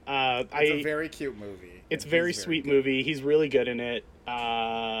 It's a very cute movie. It's a and very he's sweet good. movie. He's really good in it.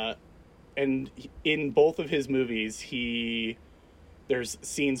 And in both of his movies, there's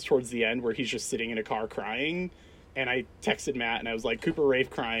scenes towards the end where he's just sitting in a car crying. And I texted Matt and I was like, Cooper Raiff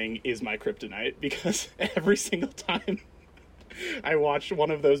crying is my kryptonite, because every single time I watch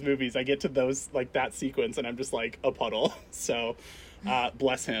one of those movies, I get to that sequence and I'm just like a puddle. So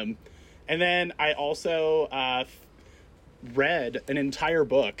bless him. And then I also read an entire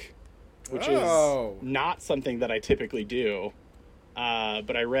book, which Oh. is not something that I typically do.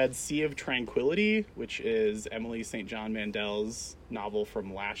 But I read Sea of Tranquility, which is Emily St. John Mandel's novel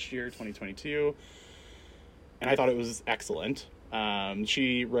from last year, 2022. And I thought it was excellent.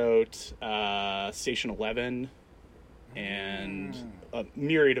 She wrote Station 11 and a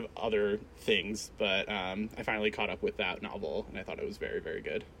myriad of other things, but I finally caught up with that novel, and I thought it was very, very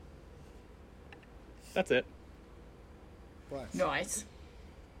good. That's it. Bless. Nice.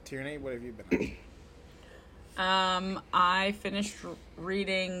 Tierney, what have you been up to? I finished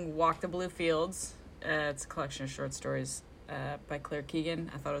reading Walk the Blue Fields. It's a collection of short stories by Claire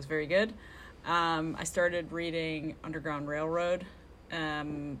Keegan. I thought it was very good. I started reading Underground Railroad,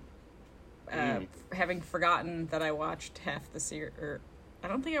 having forgotten that I watched half the series, or I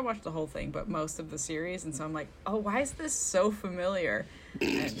don't think I watched the whole thing, but most of the series, and so I'm like, oh, why is this so familiar? And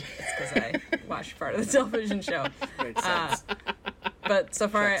it's because I watched part of the television show. Makes sense. But so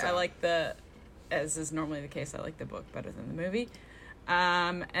far, Checks I out. like as is normally the case, I like the book better than the movie.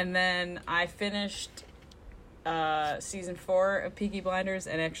 And then I finished season 4 of Peaky Blinders,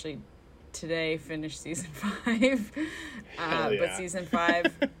 and actually today finished season 5. Hell yeah. But season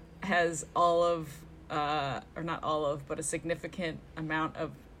 5 has all of, or not all of, but a significant amount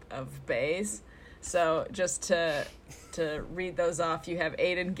of bays. So just to read those off, you have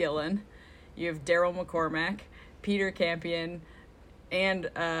Aidan Gillen, you have Daryl McCormack, Peter Campion, and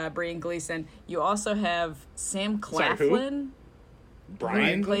Brian Gleason. You also have Sam Claflin.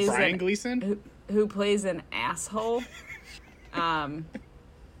 Brian Gleason? Who plays an asshole.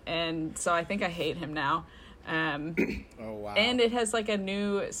 And so I think I hate him now. Oh wow! And it has like a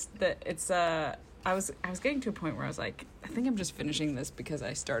new. I was getting to a point where I was like, I think I'm just finishing this because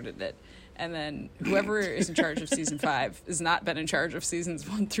I started it. And then whoever is in charge of season 5 has not been in charge of seasons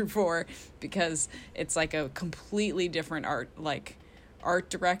 1 through 4 because it's like a completely different art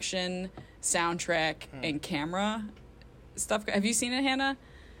direction, soundtrack, and camera stuff. Have you seen it, Hannah?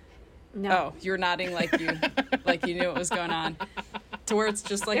 No. Oh, you're nodding like you knew what was going on. To where it's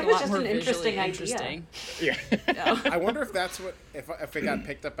just like It a was lot just more an visually interesting Yeah. No. I wonder if that's what if it got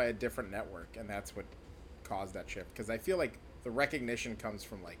picked up by a different network and that's what caused that shift, because I feel like the recognition comes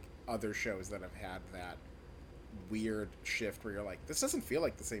from like other shows that have had that weird shift where you're like, this doesn't feel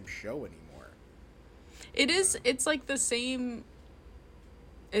like the same show anymore. It is. It's like the same.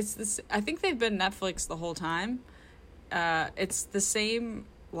 It's this. I think they've been Netflix the whole time. It's the same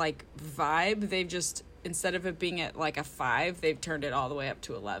like vibe. They've just, instead of it being at like a 5, they've turned it all the way up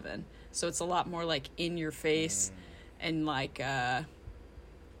to 11. So it's a lot more like in your face, and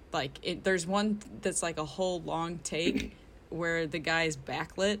there's one that's like a whole long take where the guy is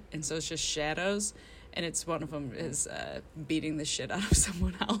backlit, and so it's just shadows, and it's one of them is beating the shit out of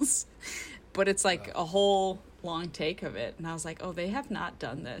someone else, but it's like a whole long take of it, and I was like, oh, they have not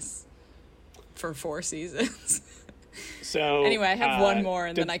done this for 4 seasons. So anyway, I have one more,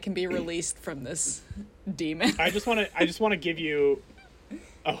 and then I can be released from this demon. I just want to give you.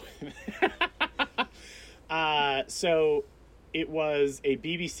 Oh. So it was a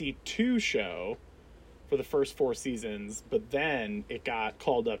BBC 2 show for the first 4 seasons, but then it got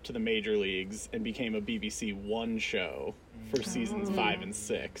called up to the major leagues and became a BBC 1 show for seasons 5 and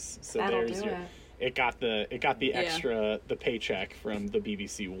 6. So That'll there's do your. It got the extra the paycheck from the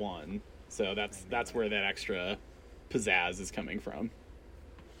BBC 1. So that's where that extra pizzazz is coming from.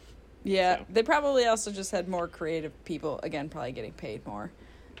 Yeah, So. they probably also just had more creative people, again, probably getting paid more.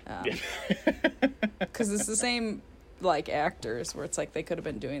 Because it's the same, like, actors, where it's like they could have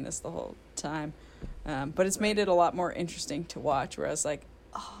been doing this the whole time. But it's made it a lot more interesting to watch, where I was like,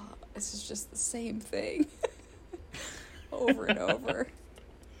 oh, this is just the same thing. Over and over.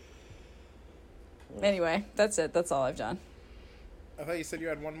 Anyway, that's it. That's all I've done. I thought you said you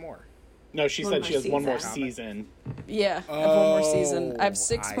had one more. No, she said she has one more season. season. Yeah, I have one more season. I have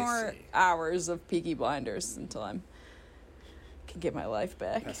 6 I more see. hours of Peaky Blinders until I can get my life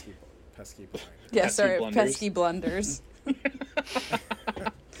back. Pesky blind. Yeah, Pesky sorry, blunders. pesky blunders.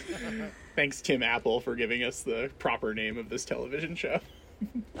 Thanks, Tim Apple, for giving us the proper name of this television show.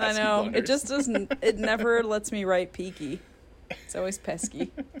 I Pesky know. blunders. It just doesn't. It never lets me write peaky. It's always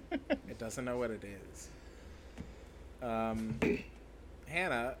pesky. It doesn't know what it is.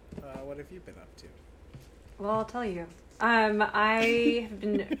 Hannah, what have you been up to? Well, I'll tell you. I have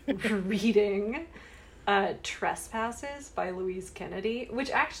been reading Trespasses by Louise Kennedy, which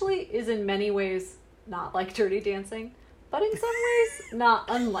actually is in many ways not like Dirty Dancing, but in some ways not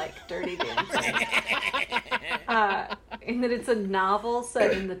unlike Dirty Dancing. In that it's a novel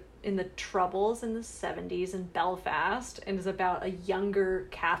set in the Troubles in the 70s in Belfast, and is about a younger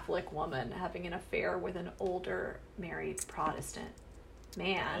Catholic woman having an affair with an older married Protestant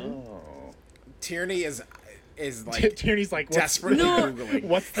man. Oh. Tierney is like Tierney's like, desperately No. Googling.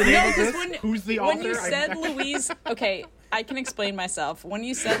 what's the name of because this? Who's the author? when you said Louise, okay, I can explain myself. When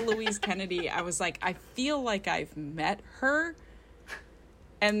you said Louise Kennedy, I was like, I feel like I've met her.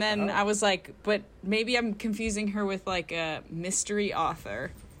 And then I was like, but maybe I'm confusing her with like a mystery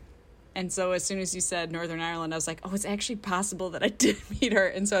author. And so as soon as you said Northern Ireland, I was like, oh, it's actually possible that I did meet her.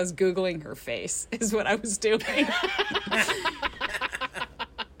 And so I was Googling her face is what I was doing.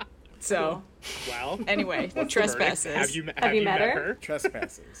 So Well, anyway, what's the verdict? Trespasses. Have you met her?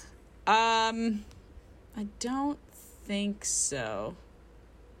 Trespassers. I don't think so.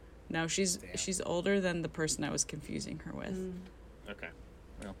 No, she's older than the person I was confusing her with. Okay.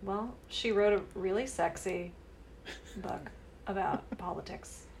 Well, she wrote a really sexy book about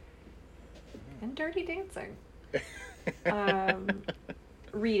politics and Dirty Dancing.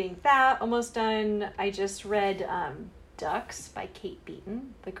 Reading that, almost done. I just read Ducks by Kate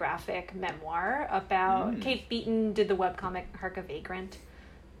Beaton, the graphic memoir about Kate Beaton did the webcomic Hark a Vagrant,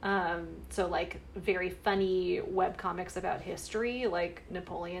 So like very funny webcomics about history, like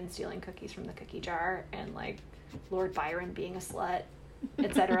Napoleon stealing cookies from the cookie jar and like Lord Byron being a slut,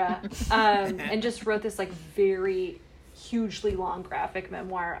 etc. And just wrote this like very hugely long graphic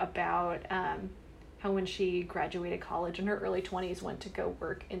memoir about how when she graduated college in her early 20s went to go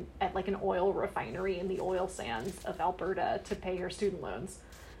work at like an oil refinery in the oil sands of Alberta to pay her student loans.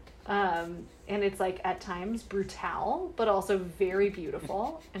 And it's like at times brutal, but also very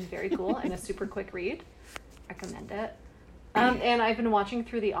beautiful and very cool and a super quick read. Recommend it. And I've been watching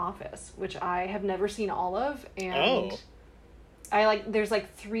through The Office, which I have never seen all of, and there's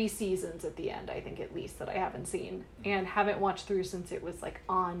like 3 seasons at the end, I think at least, that I haven't seen and haven't watched through since it was like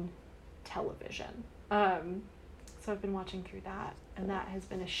on television. So I've been watching through that, and that has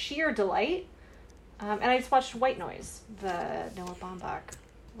been a sheer delight. And I just watched White Noise, the Noah Baumbach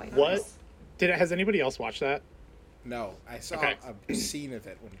White Noise. Has anybody else watched that? No, I saw a scene of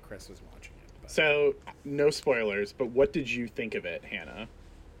it when Chris was watching it. But. So, no spoilers, but what did you think of it, Hannah?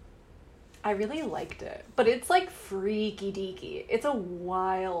 I really liked it, but it's like freaky deaky. It's a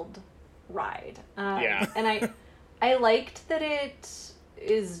wild ride. And I liked that it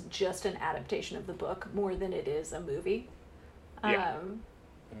is just an adaptation of the book more than it is a movie.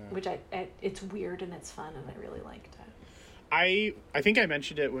 Which it's weird and it's fun, and I really liked it. I think I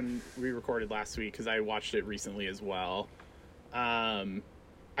mentioned it when we recorded last week because I watched it recently as well.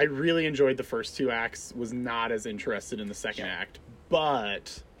 I really enjoyed the first 2 acts, was not as interested in the second act,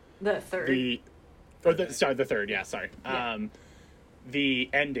 but the third. The third, yeah, sorry. Yeah. The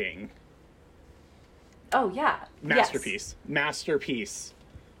ending. Oh, yeah. Masterpiece. Yes. Masterpiece.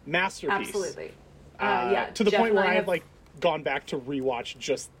 Absolutely. To the Jeff point where and I have like gone back to rewatch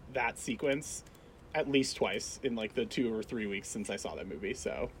just that sequence at least twice in like the 2 or 3 weeks since I saw that movie.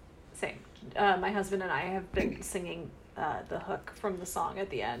 So same. My husband and I have been singing the hook from the song at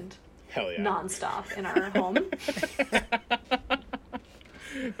the end. Hell yeah. Nonstop in our home.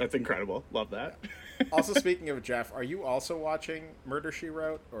 That's incredible. Love that. Also, speaking of Jeff, are you also watching Murder, She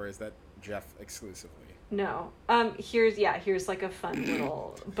Wrote, or is that Jeff exclusively? No. Here's like a fun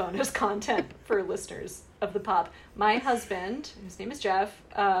little bonus content for listeners of the pod. My husband, whose name is Jeff,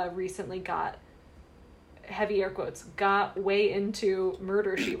 recently got, heavy air quotes, got way into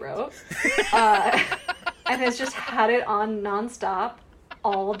Murder, She Wrote, and has just had it on nonstop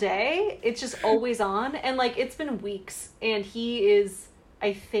all day. It's just always on, and like it's been weeks, and he is,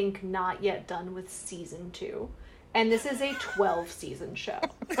 I think, not yet done with season 2, and this is a 12-season show.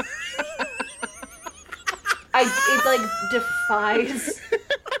 It like defies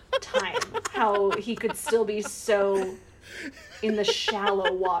time how he could still be so in the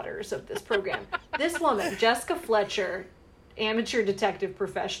shallow waters of this program. This woman, Jessica Fletcher, amateur detective,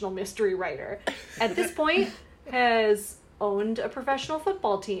 professional mystery writer, at this point has owned a professional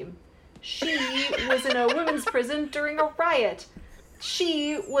football team. She was in a women's prison during a riot.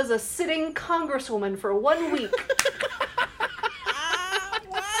 She was a sitting congresswoman for 1 week.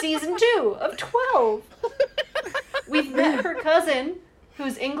 Season 2 of 12. We've met her cousin,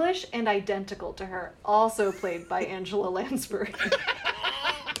 who's English and identical to her, also played by Angela Lansbury.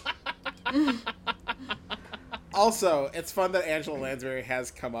 Also, it's fun that Angela Lansbury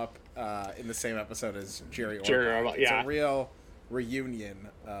has come up in the same episode as Jerry Orbach. Yeah. It's a real reunion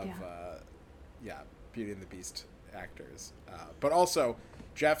of Beauty and the Beast actors. But also,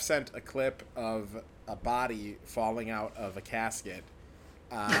 Jeff sent a clip of a body falling out of a casket,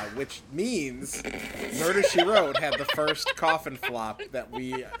 which means Murder, She Wrote had the first coffin flop that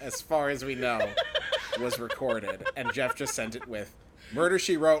we, as far as we know, was recorded. And Jeff just sent it with, Murder,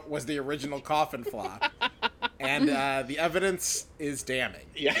 She Wrote was the original coffin flop. And the evidence is damning.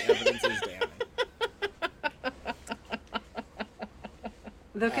 Yeah. The evidence is damning.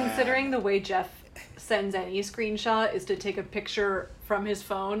 Though considering the way Jeff sends any screenshot is to take a picture from his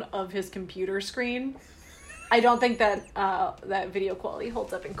phone of his computer screen, I don't think that that video quality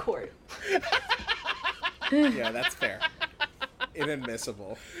holds up in court. Yeah, that's fair.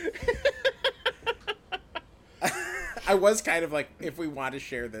 Inadmissible. I was kind of like, if we want to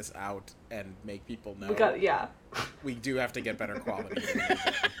share this out and make people know, we do have to get better quality.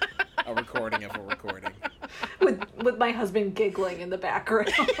 A recording of a recording. With my husband giggling in the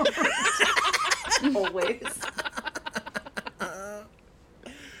background. Always.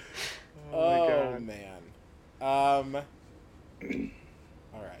 Oh man. All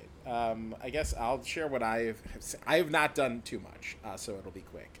right. I guess I'll share what I have not done too much, so it'll be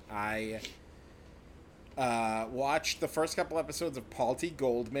quick. I watched the first couple episodes of Paul T.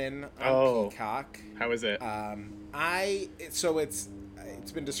 Goldman on Peacock. How is it?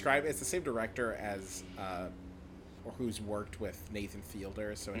 It's been described. It's the same director as or who's worked with Nathan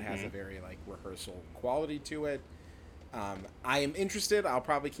Fielder, so it has a Mhm. very like rehearsal quality to it. I am interested. I'll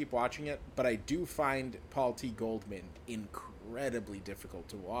probably keep watching it, but I do find Paul T. Goldman incredibly difficult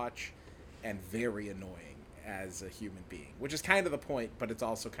to watch and very annoying as a human being, which is kind of the point, but it's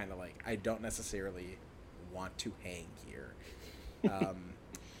also kind of like I don't necessarily want to hang here.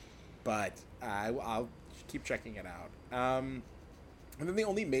 But I'll keep checking it out. And then the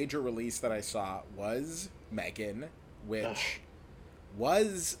only major release that I saw was Megan, which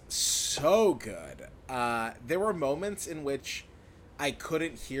was so good. There were moments in which I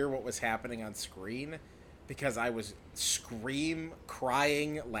couldn't hear what was happening on screen because I was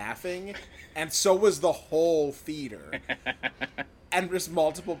crying, laughing, and so was the whole theater. And there's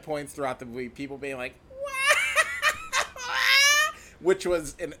multiple points throughout the movie, people being like, which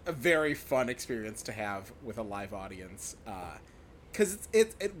was a very fun experience to have with a live audience. Because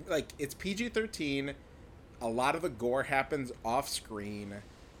it's PG-13. A lot of the gore happens off screen.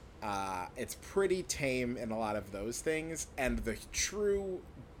 It's pretty tame in a lot of those things, and the true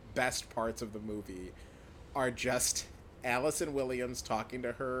best parts of the movie are just Allison Williams talking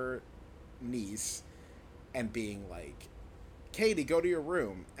to her niece and being like, Katie, go to your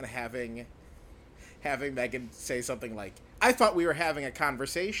room, and having Megan say something like, I thought we were having a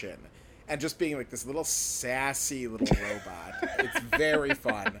conversation, and just being like this little sassy little robot. It's very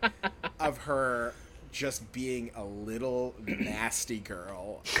fun of her just being a little nasty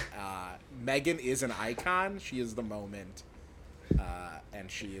girl. Megan is an icon. She is the moment,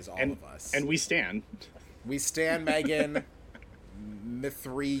 and she is all of us. And we stand. We stand Megan,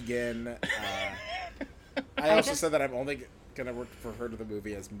 Mithrigan. I also said that I'm only going to refer to the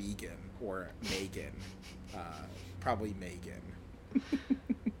movie as Megan or Megan. Probably Megan.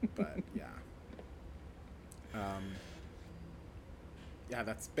 But, yeah. Yeah,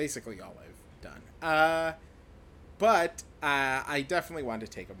 that's basically all I've done. But I definitely wanted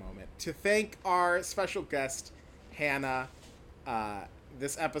to take a moment to thank our special guest, Hannah.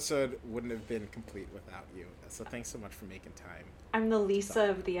 This episode wouldn't have been complete without you. So thanks so much for making time. I'm the Lisa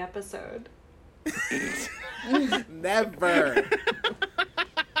of the episode. Never.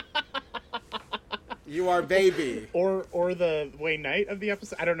 You are baby. Or the Wayne Knight of the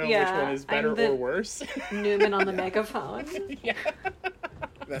episode. I don't know which one is better or worse. Newman on the megaphone. Yeah.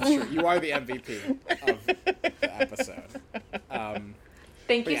 That's true. You are the MVP of the episode.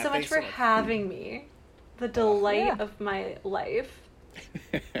 Thank you so much for having me. The delight of my life.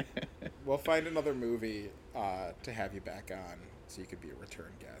 We'll find another movie to have you back on so you could be a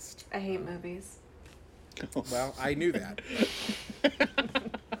return guest. I hate movies. Well, I knew that.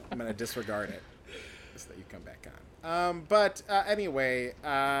 I'm going to disregard it so that you come back on. But anyway,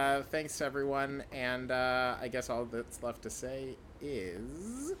 thanks to everyone. And I guess all that's left to say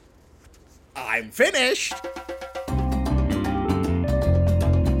is I'm finished!